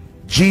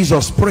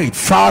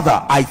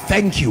 Father, I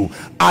thank you.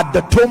 At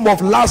the tomb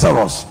of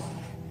Lazarus,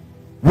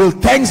 will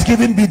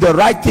thanksgiving be the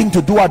right thing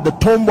to do at the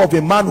tomb of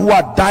a man who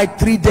had died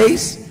 3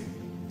 days?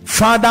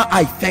 Father,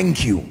 I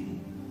thank you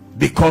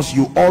because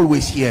you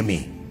always hear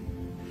me.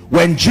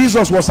 When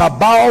Jesus was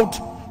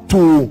about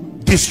to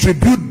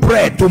distribute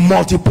bread, to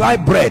multiply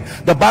bread,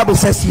 the Bible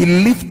says he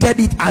lifted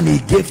it and he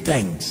gave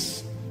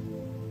thanks.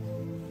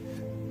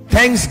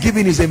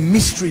 Thanksgiving is a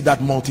mystery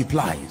that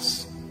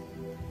multiplies.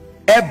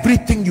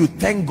 Everything you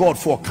thank God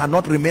for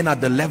cannot remain at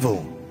the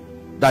level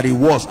that it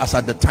was as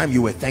at the time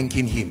you were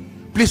thanking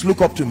him. Please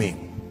look up to me.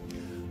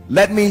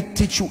 Let me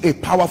teach you a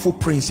powerful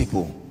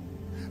principle.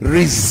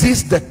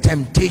 Resist the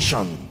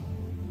temptation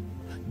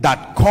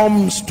that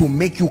comes to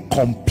make you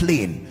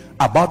complain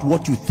about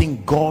what you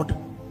think God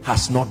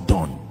has not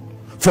done.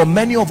 For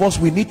many of us,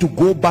 we need to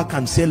go back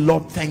and say,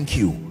 Lord, thank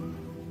you.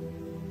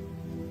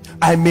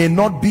 I may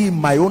not be in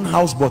my own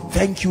house, but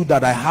thank you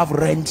that I have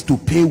rent to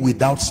pay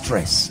without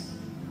stress.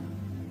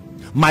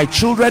 My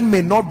children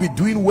may not be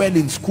doing well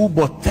in school,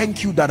 but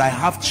thank you that I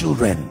have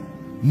children,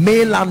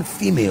 male and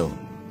female.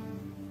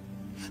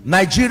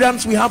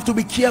 Nigerians, we have to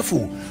be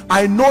careful.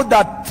 I know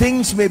that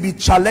things may be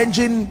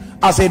challenging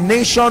as a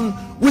nation,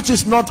 which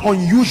is not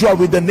unusual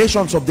with the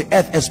nations of the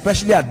earth,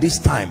 especially at this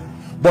time.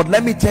 But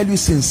let me tell you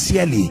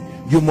sincerely,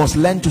 you must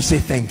learn to say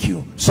thank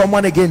you.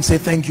 Someone again say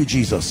thank you,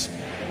 Jesus.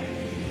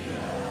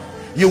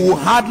 You will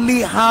hardly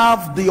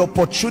have the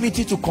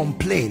opportunity to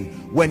complain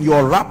when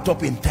you're wrapped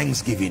up in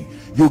thanksgiving.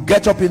 You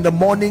get up in the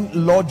morning,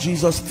 Lord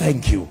Jesus,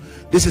 thank you.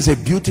 This is a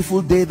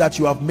beautiful day that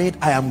you have made.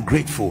 I am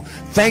grateful.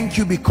 Thank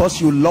you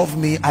because you love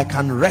me. I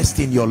can rest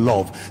in your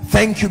love.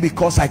 Thank you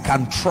because I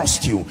can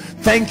trust you.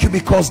 Thank you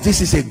because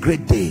this is a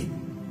great day.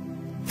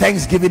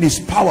 Thanksgiving is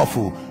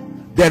powerful.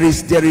 There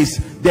is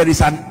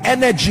an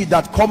energy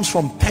that comes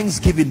from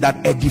thanksgiving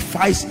that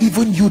edifies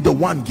even you, the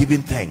one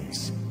giving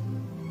thanks.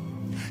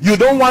 You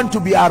don't want to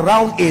be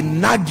around a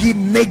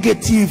nagging,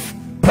 negative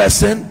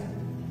person.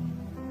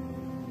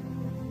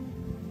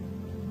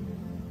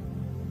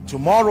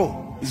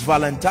 Tomorrow is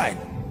Valentine.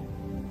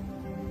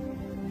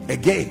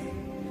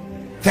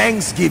 Again,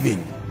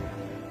 Thanksgiving.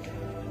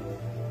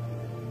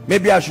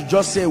 Maybe I should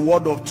just say a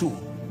word or two.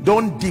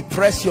 Don't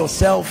depress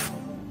yourself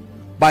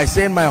by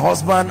saying, my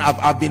husband,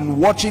 I've been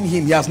watching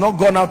him, he has not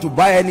gone out to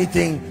buy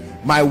anything,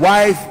 my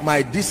wife,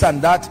 my this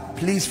and that.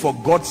 Please, for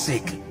God's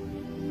sake,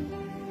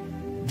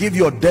 give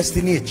your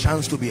destiny a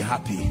chance to be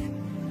happy.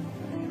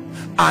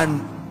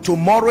 And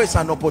tomorrow is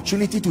an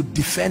opportunity to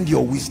defend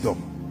your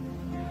wisdom.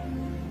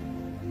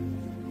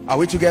 Are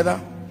we together?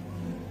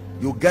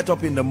 You get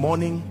up in the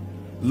morning,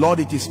 Lord,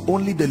 it is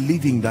only the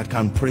living that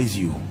can praise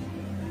you.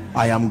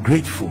 I am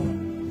grateful.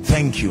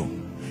 Thank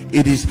you.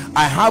 It is,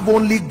 I have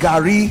only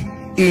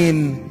gari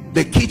in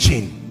the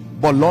kitchen,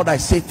 but Lord, I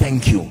say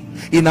thank you.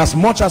 In as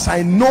much as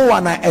I know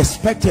and I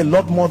expect a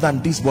lot more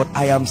than this, but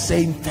I am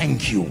saying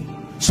thank you.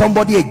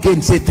 Somebody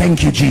again say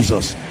thank you,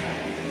 Jesus.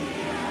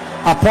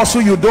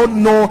 Apostle, you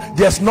don't know,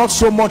 there's not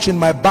so much in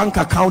my bank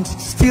account.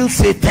 Still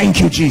say thank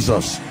you,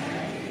 Jesus.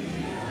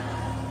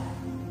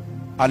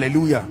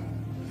 Hallelujah.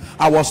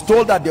 I was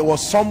told that there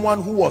was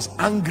someone who was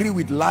angry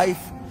with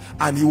life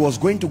and he was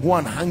going to go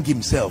and hang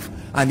himself,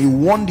 and he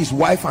warned his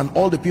wife and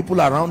all the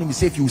people around him. He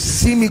said, if you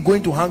see me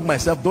going to hang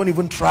myself, don't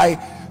even try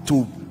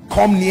to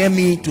come near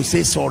me to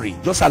say sorry.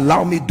 Just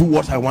allow me do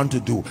what I want to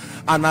do.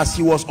 And as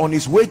he was on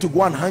his way to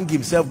go and hang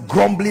himself,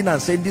 grumbling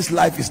and saying this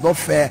life is not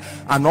fair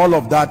and all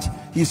of that,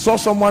 he saw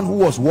someone who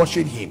was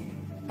watching him,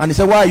 and he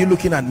said, why are you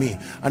looking at me?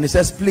 And he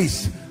says,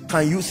 please,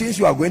 can you, since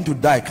you are going to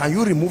die, can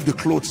you remove the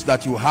clothes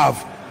that you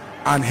have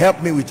and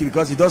help me with it?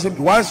 Because it doesn't,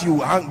 once you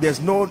hang, there's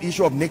no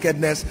issue of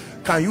nakedness.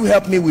 Can you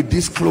help me with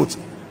these clothes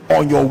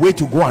on your way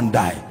to go and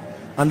die?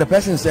 And the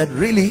person said,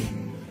 really?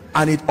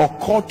 And it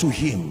occurred to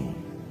him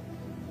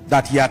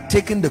that he had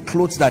taken the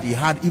clothes that he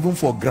had even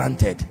for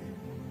granted,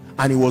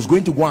 and he was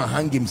going to go and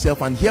hang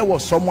himself. And here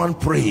was someone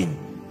praying,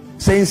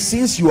 saying,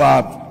 since you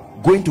are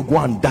going to go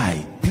and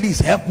die, please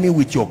help me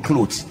with your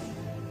clothes.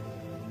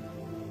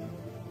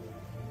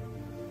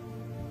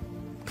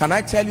 Can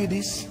I tell you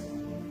this?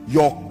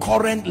 Your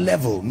current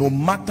level, no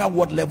matter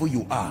what level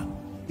you are,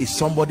 is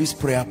somebody's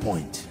prayer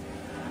point.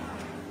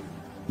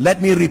 Let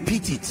me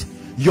repeat it.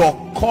 Your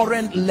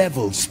current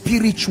level,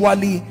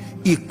 spiritually,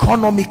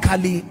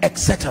 economically,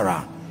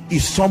 etc.,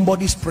 is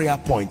somebody's prayer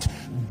point.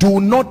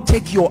 Do not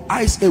take your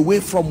eyes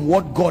away from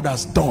what God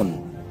has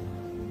done,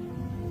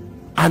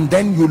 and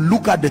then you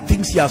look at the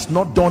things he has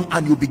not done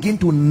and you begin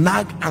to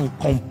nag and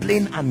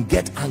complain and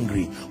get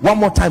angry. One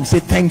more time, say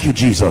thank you,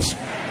 Jesus.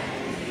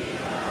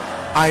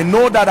 I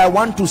know that I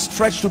want to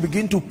stretch to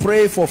begin to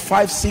pray for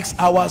 5-6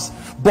 hours,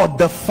 but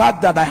the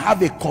fact that I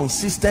have a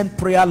consistent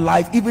prayer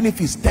life, even if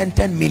it's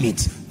 10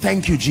 minutes,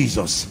 thank you,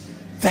 Jesus.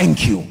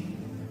 Thank you.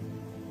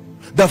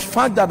 The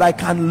fact that I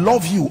can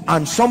love you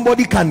and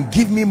somebody can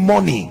give me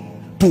money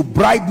to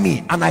bribe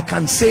me and I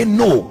can say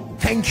no,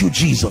 thank you,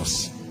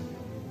 Jesus.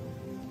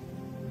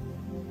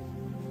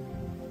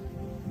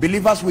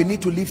 Believers, we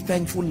need to live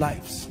thankful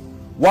lives.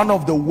 One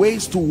of the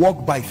ways to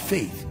walk by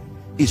faith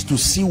is to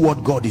see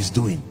what God is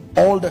doing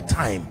all the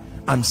time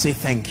and say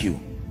thank you.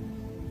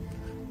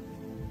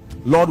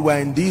 Lord, we're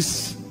in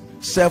this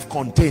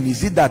self-contained.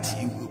 Is it that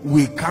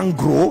we can't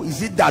grow?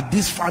 Is it that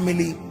this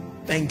family?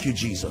 Thank you,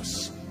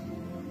 Jesus.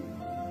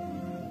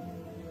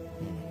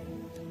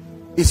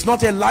 It's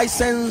not a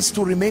license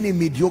to remain in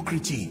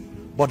mediocrity,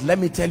 but let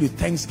me tell you,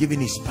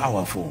 thanksgiving is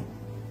powerful.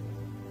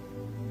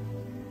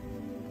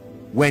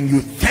 When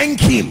you thank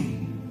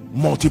him,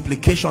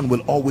 multiplication will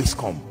always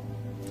come.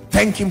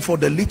 Thank him for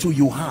the little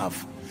you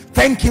have.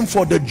 Thank him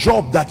for the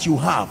job that you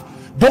have.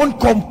 Don't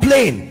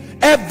complain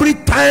every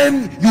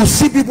time you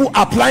see people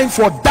applying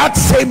for that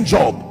same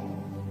job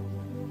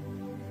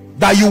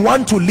that you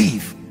want to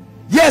leave.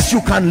 Yes,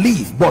 you can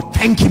leave, but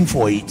thank him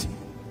for it.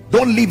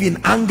 Don't live in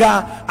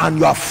anger and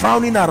you are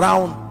frowning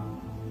around.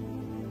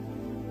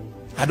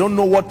 I don't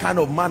know what kind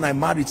of man I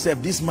married.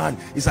 This man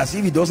is as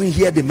if he doesn't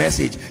hear the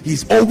message.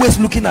 He's always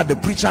looking at the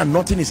preacher and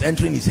nothing is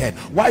entering his head.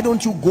 Why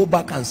don't you go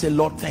back and say,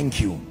 Lord,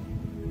 thank you.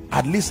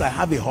 At least I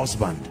have a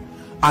husband.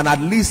 And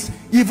at least,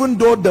 even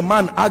though the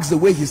man acts the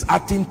way he's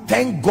acting,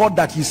 thank God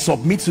that he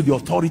submits to the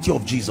authority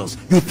of Jesus.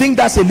 You think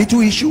that's a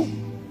little issue?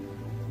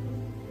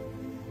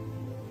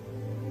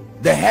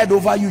 The head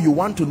over you, you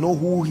want to know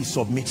who he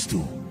submits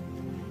to.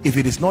 If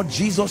it is not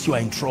Jesus, you are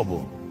in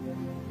trouble.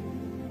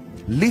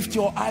 Lift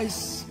your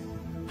eyes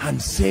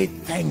and say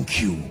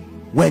thank you.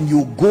 When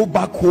you go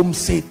back home,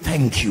 say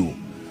thank you.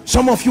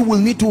 Some of you will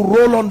need to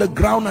roll on the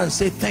ground and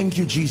say thank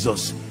you,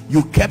 Jesus.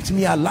 You kept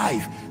me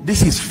alive.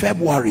 This is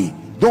February.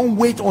 Don't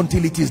wait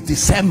until it is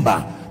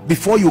December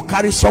before you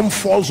carry some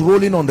falls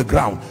rolling on the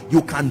ground.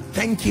 You can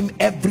thank him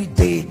every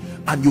day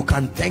and you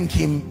can thank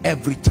him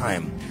every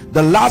time.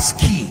 The last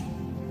key,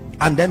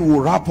 and then we'll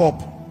wrap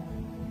up.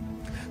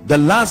 The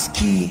last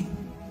key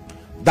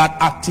that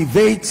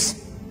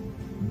activates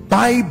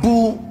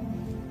Bible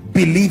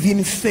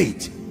believing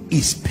faith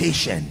is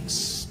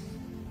patience.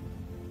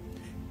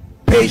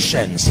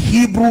 Patience.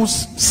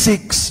 Hebrews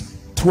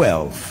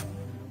 6:12.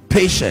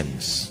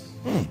 Patience.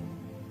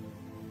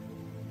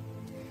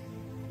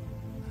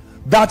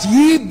 that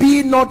ye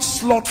be not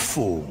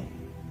slothful,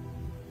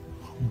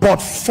 but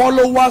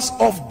followers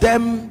of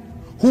them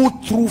who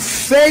through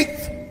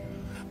faith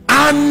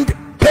and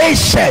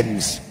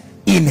patience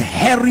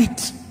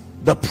inherit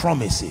the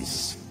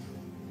promises.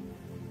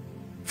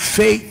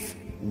 Faith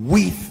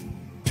with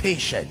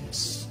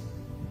patience.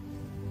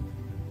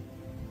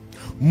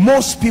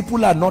 Most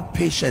people are not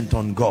patient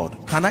on God.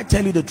 Can I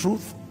tell you the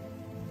truth?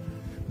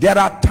 There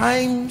are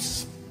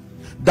times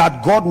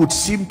that God would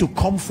seem to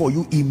come for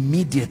you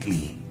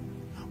immediately,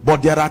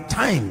 but there are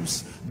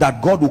times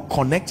that God will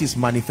connect his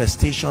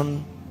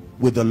manifestation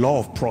with the law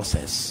of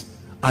process,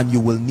 and you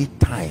will need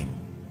time.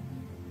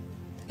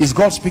 Is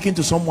God speaking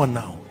to someone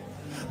now?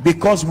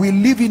 Because we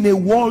live in a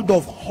world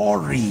of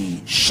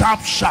hurry, sharp.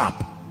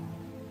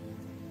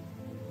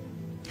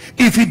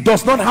 If it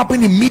does not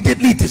happen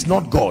immediately, it is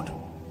not God.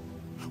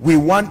 We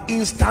want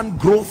instant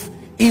growth,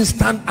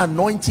 instant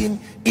anointing,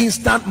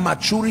 instant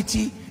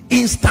maturity,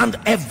 instant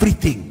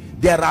everything.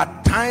 There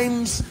are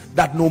times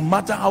that no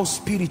matter how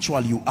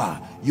spiritual you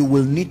are, you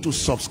will need to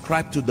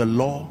subscribe to the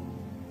law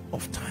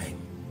of time.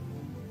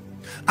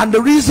 And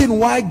the reason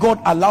why God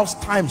allows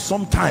time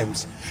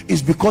sometimes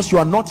is because you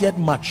are not yet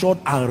matured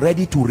and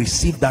ready to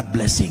receive that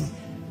blessing.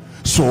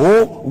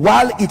 So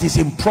while it is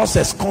in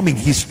process coming,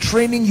 he's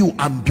training you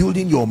and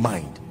building your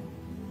mind.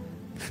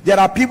 There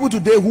are people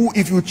today who,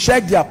 if you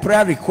check their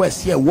prayer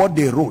requests here, what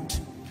they wrote,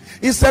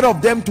 instead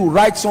of them to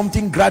write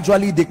something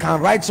gradually, they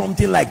can write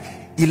something like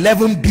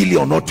 11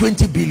 billion or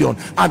 20 billion,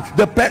 and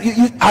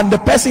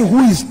the person who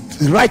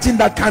is writing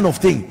that kind of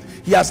thing,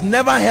 he has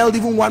never held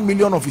even 1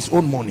 million of his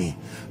own money.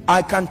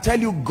 I can tell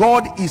you,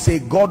 God is a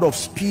God of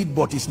speed,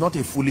 but he's not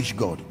a foolish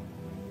God.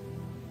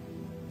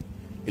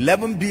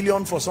 11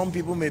 billion for some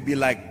people may be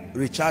like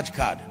recharge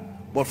card,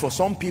 but for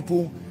some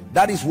people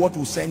that is what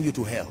will send you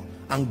to hell.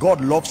 And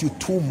God loves you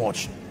too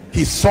much.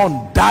 His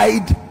son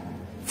died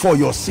for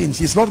your sins.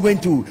 He's not going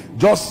to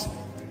just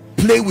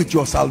play with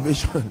your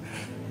salvation.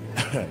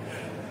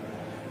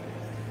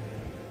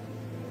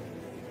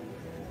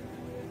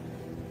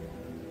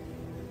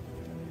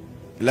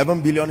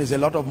 11 billion is a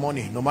lot of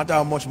money, no matter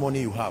how much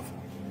money you have.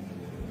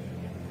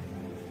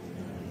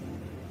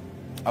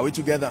 Are we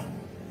together?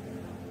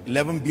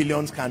 11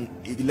 billion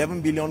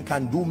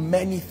can do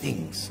many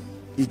things.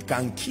 It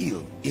can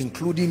kill,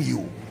 including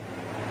you,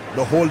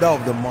 the holder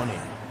of the money.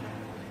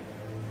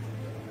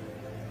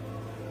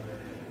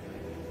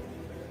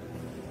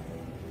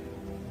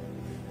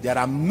 There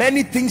are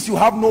many things you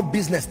have no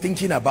business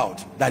thinking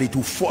about that it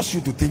will force you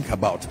to think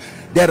about.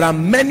 There are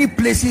many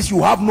places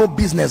you have no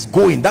business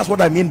going. That's what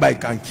I mean by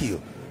it can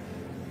kill.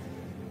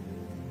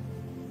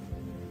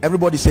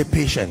 Everybody say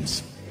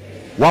patience.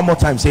 One more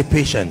time, say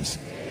patience.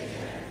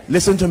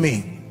 Listen to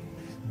me.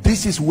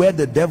 This is where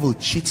the devil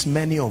cheats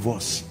many of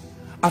us.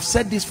 I've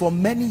said this for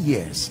many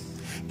years.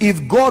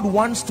 If God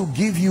wants to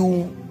give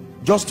you,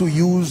 just to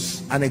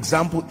use an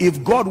example,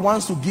 if God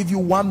wants to give you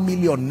 1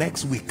 million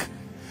next week,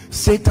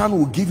 Satan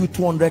will give you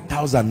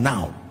 200,000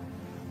 now.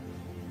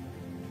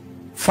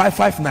 5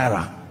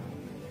 naira,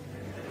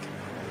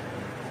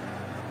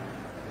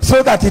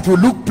 so that it will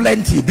look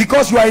plenty.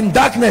 Because you are in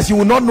darkness, you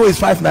will not know it's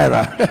 5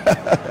 naira.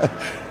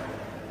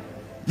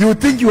 You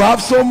think you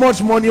have so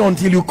much money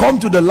until you come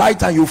to the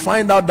light and you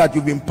find out that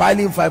you've been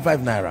piling 5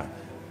 naira.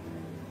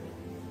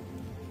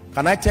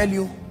 Can I tell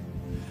you,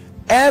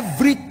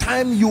 every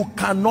time you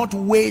cannot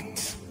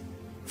wait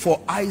for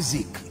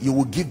Isaac, you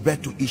will give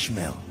birth to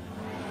Ishmael.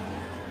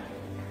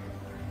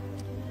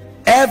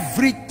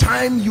 Every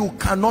time you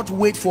cannot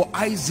wait for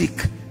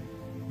Isaac,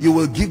 you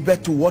will give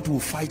birth to what will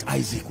fight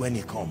Isaac when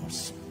he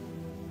comes.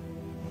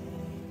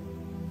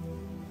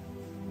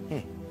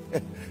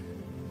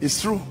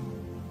 It's true.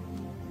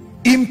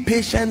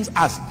 Impatience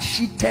has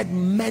cheated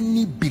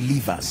many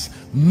believers.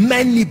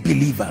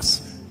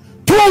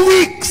 2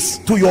 weeks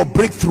to your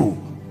breakthrough,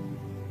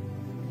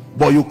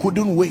 but you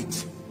couldn't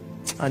wait,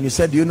 and you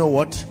said, you know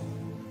what,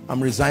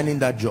 I'm resigning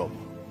that job.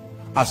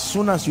 As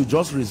soon as you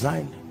just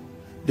resigned,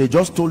 they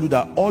just told you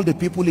that all the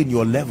people in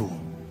your level,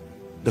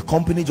 the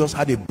company just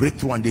had a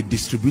breakthrough and they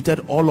distributed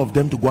all of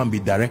them to go and be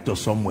director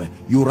somewhere.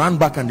 You ran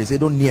back and they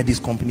said, don't near this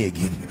company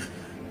again.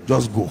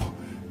 Just go.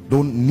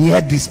 Don't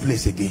near this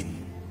place again.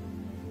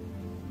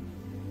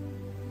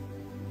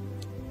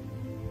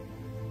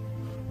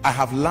 I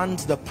have learned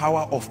the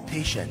power of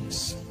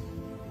patience.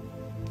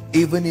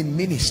 Even in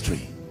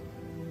ministry,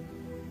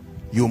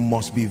 you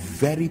must be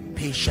very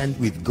patient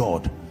with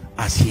God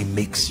as he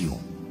makes you.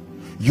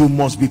 You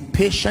must be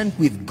patient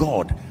with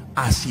God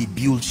as he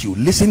builds you.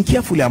 Listen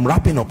carefully, I'm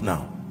wrapping up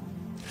now.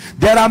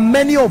 There are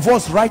many of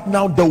us right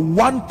now, the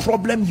one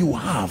problem you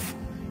have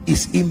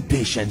is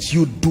impatience.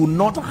 You do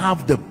not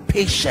have the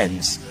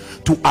patience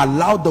to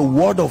allow the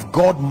word of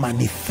God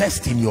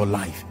manifest in your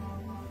life.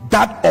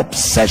 That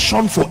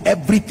obsession for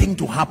everything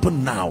to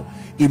happen now,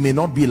 it may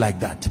not be like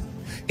that.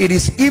 It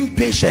is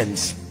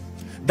impatience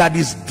that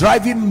is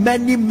driving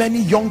many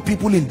young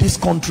people in this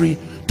country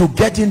to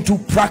get into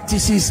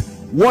practices.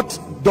 What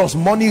does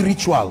money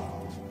ritual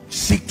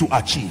seek to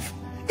achieve?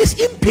 It's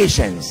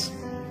impatience.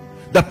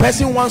 The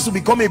person wants to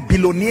become a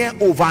billionaire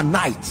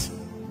overnight,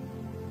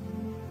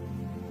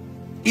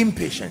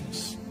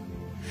 Impatience.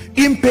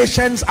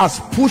 Impatience has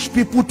pushed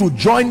people to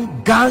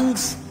join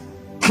gangs,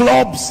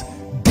 clubs,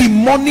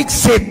 demonic,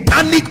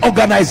 satanic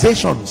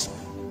organizations,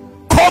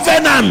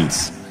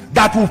 covenants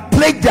that will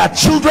plague their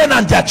children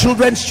and their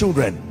children's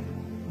children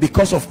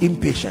because of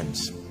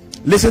impatience.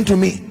 Listen to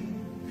me.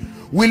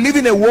 We live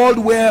in a world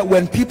where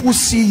when people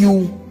see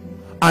you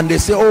and they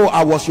say, oh,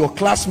 I was your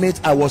classmate,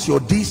 I was your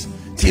this,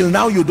 till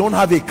now you don't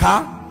have a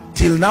car,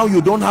 till now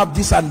you don't have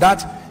this and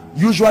that,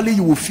 usually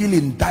you will feel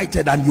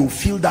indicted and you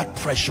feel that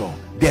pressure.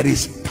 There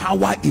is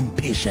power in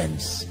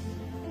patience,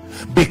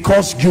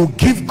 because you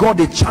give God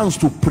a chance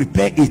to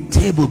prepare a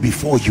table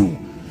before you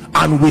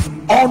and with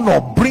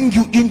honor bring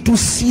you into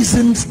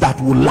seasons that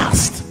will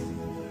last.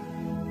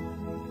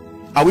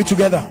 Are we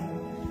together?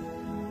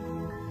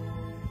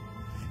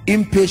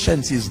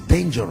 Impatience is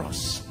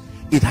dangerous.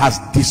 It has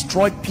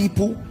destroyed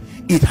people,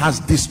 it has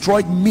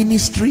destroyed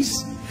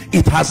ministries,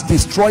 it has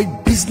destroyed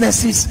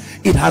businesses,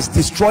 it has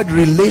destroyed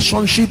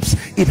relationships,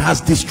 it has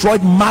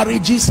destroyed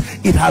marriages,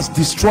 it has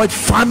destroyed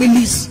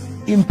families.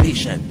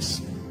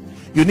 Impatience.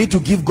 You need to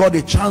give God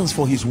a chance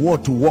for his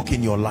word to work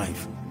in your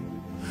life.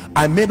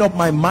 I made up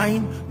my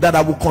mind that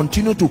I will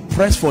continue to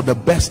press for the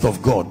best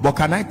of God, but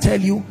can I tell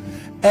you,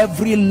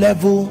 every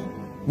level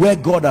where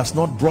God has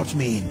not brought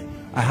me in,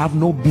 I have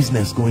no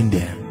business going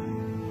there.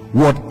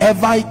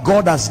 Whatever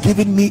God has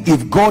given me,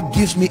 if God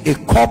gives me a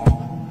cup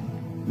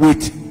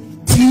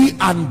with tea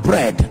and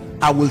bread,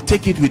 I will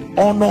take it with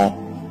honor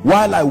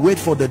while I wait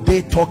for the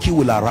day turkey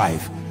will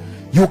arrive.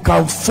 You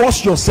can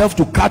force yourself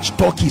to catch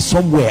turkey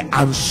somewhere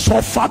and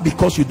suffer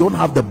because you don't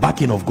have the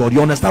backing of God.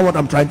 You understand what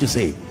I'm trying to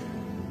say?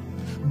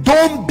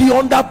 Don't be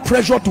under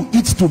pressure to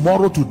eat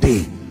tomorrow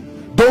today.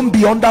 Don't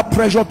be under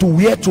pressure to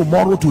wear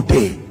tomorrow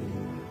today.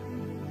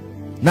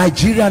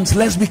 Nigerians,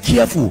 let's be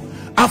careful.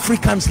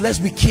 Africans, let's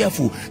be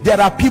careful. There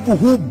are people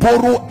who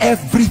borrow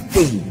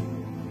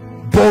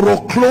everything, borrow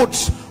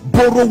clothes,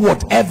 borrow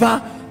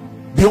whatever.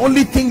 The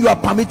only thing you are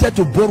permitted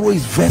to borrow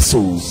is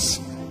vessels.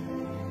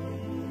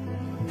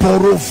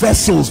 Borrow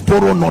vessels,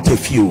 borrow not a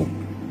few.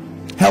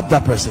 Help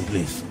that person,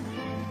 please.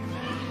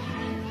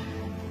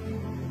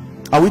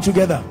 Are we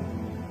together?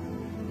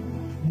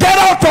 Get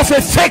out of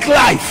a fake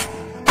life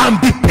and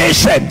be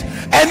patient.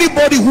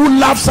 Anybody who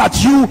laughs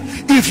at you,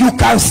 if you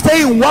can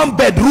stay in one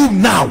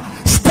bedroom now,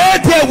 stay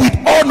there with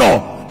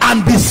honor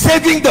and be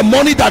saving the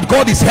money that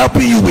God is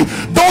helping you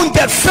with. Don't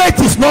get, faith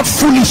is not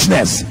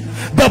foolishness.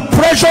 The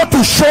pressure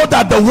to show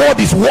that the word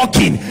is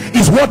working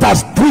is what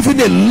has driven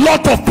a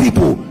lot of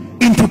people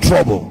into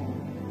trouble.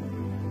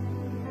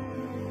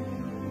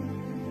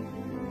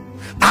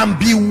 And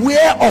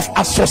beware of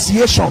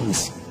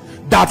associations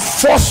that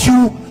force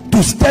you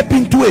to step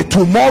into a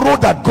tomorrow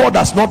that God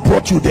has not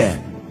brought you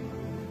there.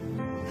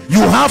 You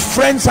have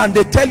friends and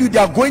they tell you they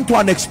are going to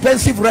an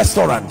expensive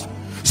restaurant.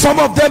 Some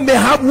of them may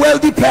have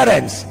wealthy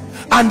parents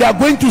and they are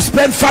going to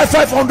spend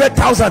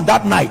 500,000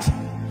 that night.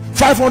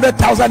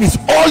 500,000 is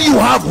all you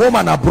have home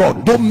and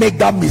abroad. Don't make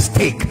that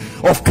mistake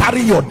of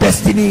carrying your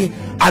destiny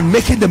and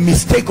making the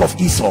mistake of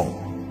Esau.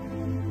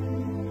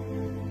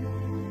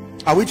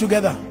 Are we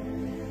together?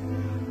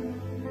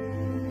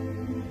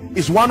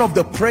 It's one of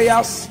the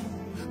prayers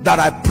that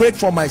I prayed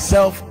for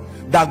myself,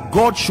 that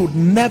God should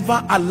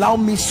never allow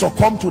me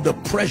succumb to the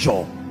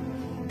pressure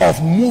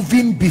of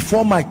moving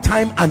before my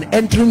time and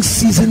entering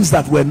seasons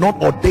that were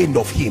not ordained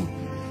of him.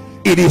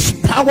 It is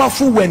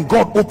powerful when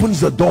God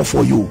opens the door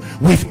for you.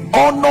 With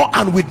honor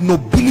and with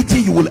nobility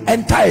you will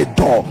enter a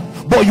door,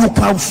 but you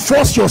can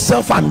force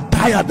yourself and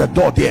tie at the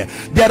door there.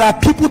 There are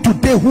people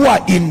today who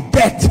are in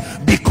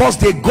debt because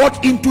they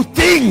got into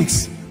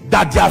things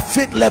that their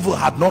faith level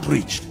had not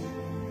reached.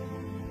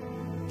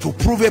 To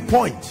prove a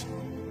point,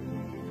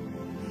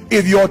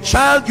 if your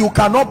child, you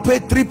cannot pay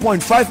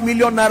 3.5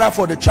 million naira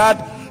for the child,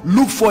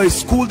 look for a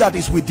school that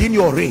is within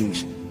your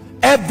range.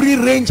 Every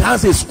range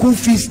has a school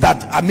fees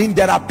that, I mean,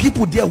 there are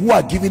people there who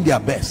are giving their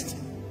best.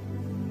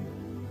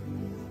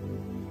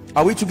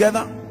 Are we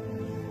together?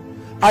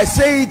 I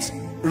say it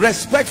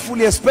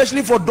respectfully,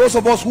 especially for those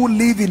of us who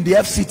live in the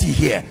FCT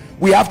here.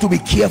 We have to be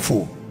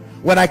careful.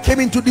 When I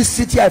came into this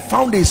city, I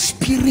found a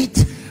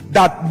spirit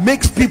that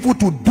makes people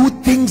to do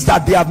things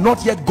that they have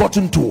not yet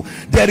gotten to.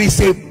 There is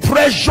a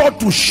pressure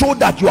to show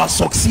that you are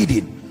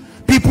succeeding.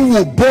 People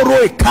will borrow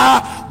a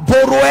car,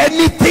 borrow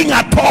anything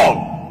at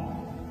all.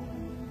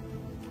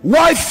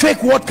 Why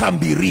fake what can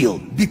be real?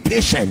 Be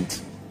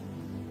patient.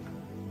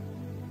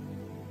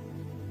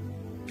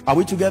 Are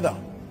we together?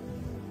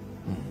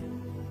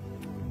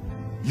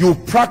 You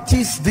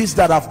practice this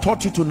that I've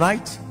taught you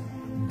tonight,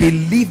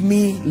 believe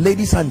me,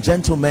 ladies and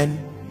gentlemen,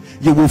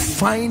 you will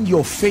find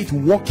your faith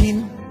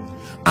working,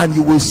 and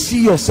you will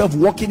see yourself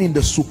walking in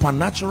the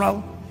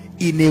supernatural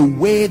in a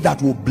way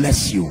that will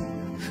bless you.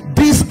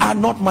 These are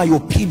not my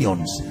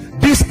opinions.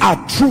 These are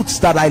truths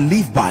that I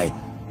live by.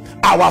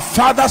 Our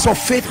fathers of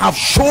faith have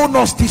shown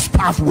us this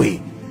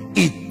pathway.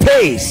 It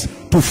pays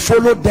to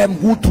follow them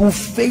who through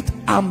faith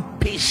and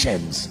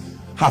patience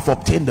have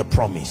obtained the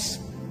promise.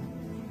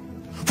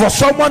 For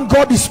someone,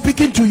 God is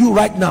speaking to you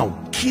right now.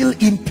 Kill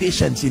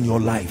impatience in your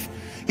life.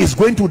 It's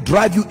going to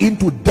drive you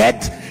into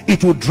debt.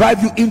 It will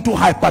drive you into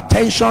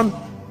hypertension.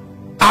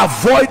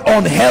 Avoid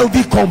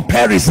unhealthy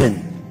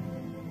comparison.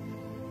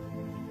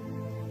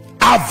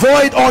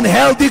 Avoid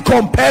unhealthy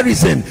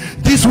comparison.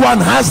 This one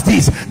has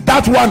this,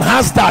 that one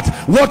has that.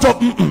 What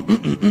of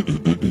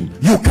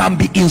you can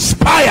be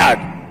inspired,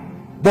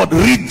 but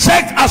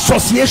reject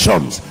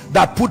associations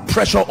that put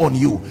pressure on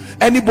you.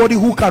 Anybody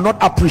who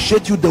cannot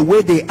appreciate you the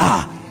way they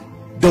are,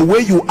 the way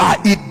you are,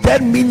 it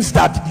then means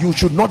that you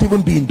should not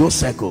even be in those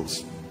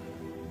circles.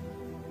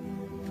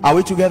 Are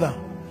we together?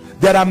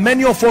 There are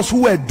many of us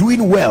who were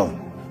doing well,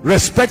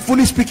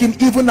 respectfully speaking,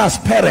 even as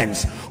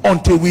parents,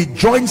 until we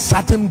joined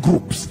certain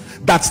groups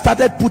that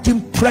started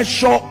putting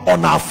pressure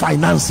on our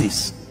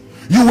finances.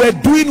 You were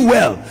doing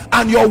well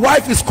and your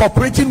wife is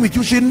cooperating with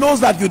you. She knows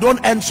that you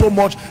don't earn so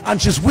much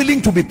and she's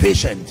willing to be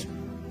patient.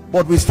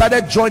 But we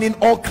started joining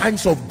all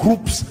kinds of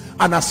groups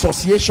and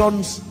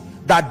associations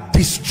that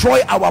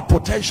destroy our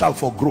potential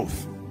for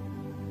growth.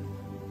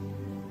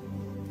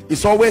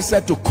 It's always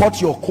said to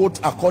cut your coat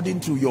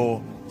according to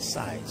your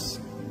size.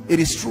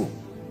 It is true.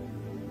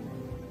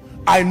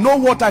 I know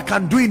what I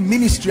can do in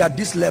ministry at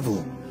this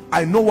level.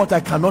 I know what I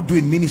cannot do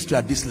in ministry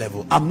at this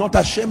level. I'm not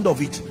ashamed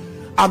of it.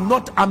 I'm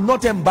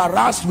not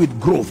embarrassed with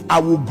growth. I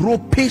will grow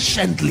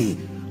patiently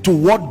to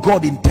what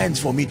God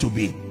intends for me to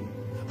be.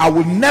 I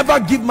will never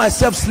give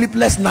myself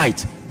sleepless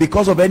nights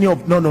because of any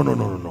of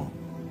no.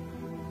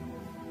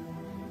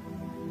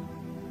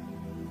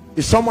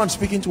 Is someone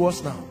speaking to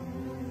us now?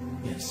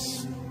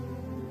 Yes.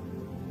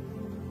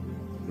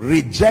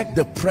 Reject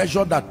the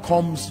pressure that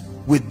comes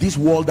with this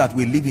world that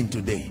we live in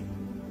today.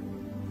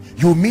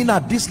 You mean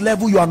at this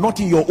level you are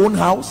not in your own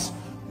house?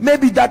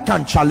 Maybe that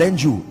can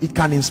challenge you, it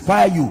can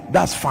inspire you,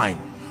 that's fine.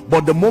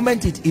 But the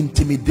moment it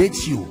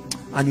intimidates you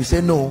and you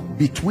say, no,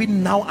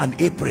 between now and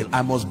April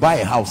I must buy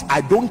a house,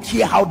 I don't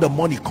care how the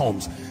money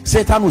comes,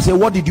 Satan will say,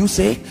 what did you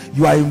say?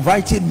 You are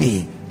inviting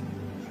me.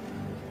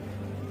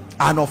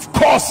 And of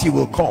course he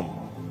will come.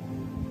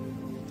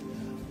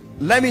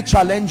 Let me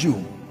challenge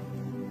you.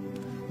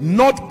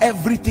 Not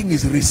everything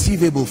is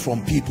receivable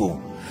from people.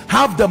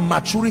 Have the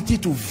maturity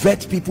to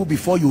vet people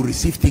before you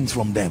receive things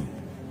from them.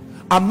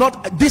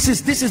 This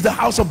is the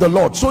house of the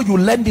Lord, so you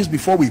learn this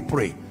before we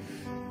pray.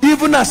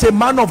 Even as a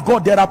man of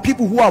God, there are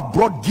people who have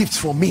brought gifts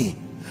for me,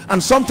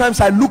 and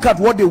sometimes I look at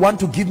what they want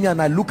to give me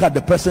and I look at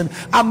the person.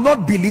 I'm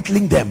not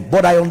belittling them,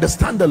 but I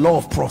understand the law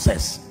of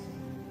process.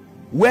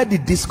 Where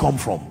did this come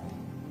from?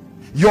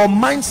 Your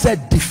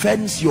mindset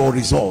defends your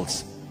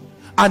results,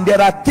 and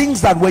there are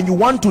things that when you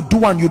want to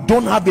do and you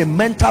don't have a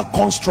mental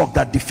construct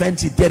that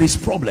defends it, there is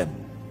problem.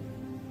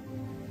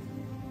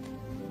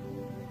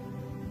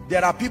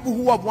 There are people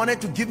who have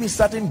wanted to give me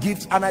certain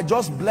gifts and I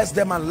just blessed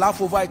them and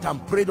laughed over it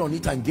and prayed on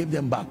it and gave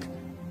them back.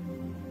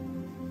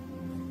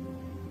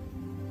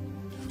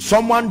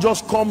 Someone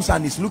just comes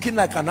and is looking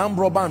like an armed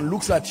robber and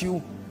looks at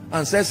you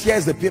and says,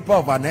 here's the paper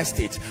of an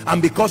estate, and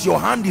because your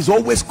hand is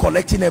always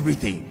collecting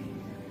everything,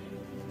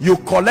 you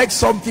collect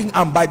something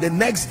and by the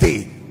next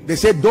day they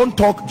say, don't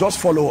talk, just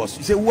follow us.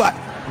 You say, what?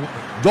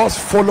 Just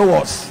follow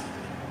us.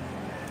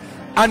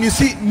 And you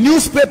see,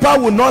 newspaper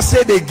will not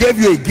say they gave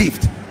you a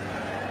gift.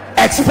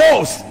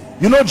 Exposed.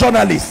 You know,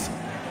 journalists.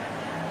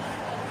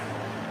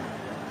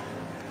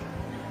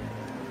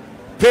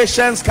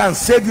 Patience can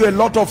save you a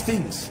lot of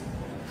things.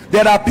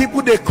 There are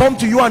people, they come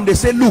to you and they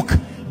say, look,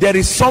 there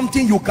is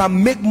something you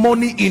can make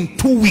money in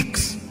 2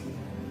 weeks.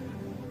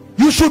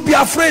 You should be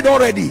afraid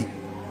already.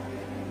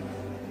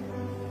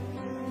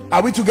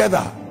 Are we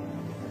together?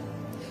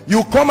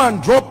 You come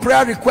and drop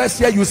prayer requests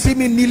here, you see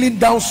me kneeling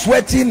down,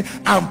 sweating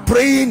and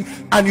praying,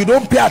 and you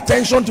don't pay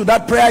attention to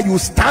that prayer. You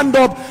stand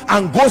up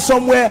and go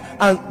somewhere,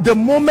 and the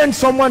moment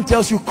someone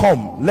tells you,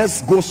 come,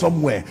 let's go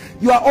somewhere,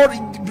 you are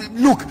already,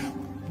 look,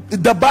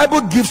 the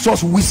Bible gives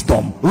us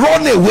wisdom.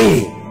 Run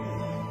away.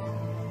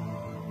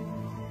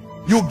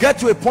 You get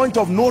to a point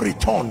of no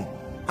return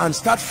and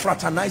start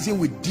fraternizing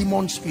with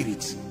demon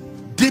spirits.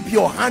 Dip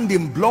your hand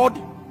in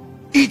blood,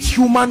 eat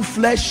human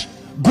flesh,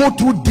 go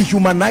through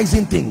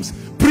dehumanizing things.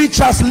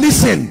 Preachers,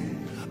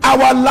 listen,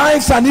 our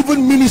lives and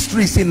even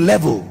ministries in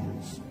levels.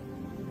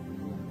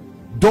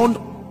 Don't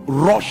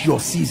rush your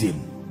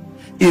season.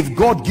 If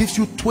God gives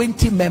you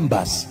 20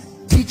 members,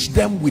 teach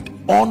them with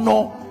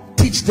honor,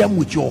 teach them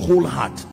with your whole heart.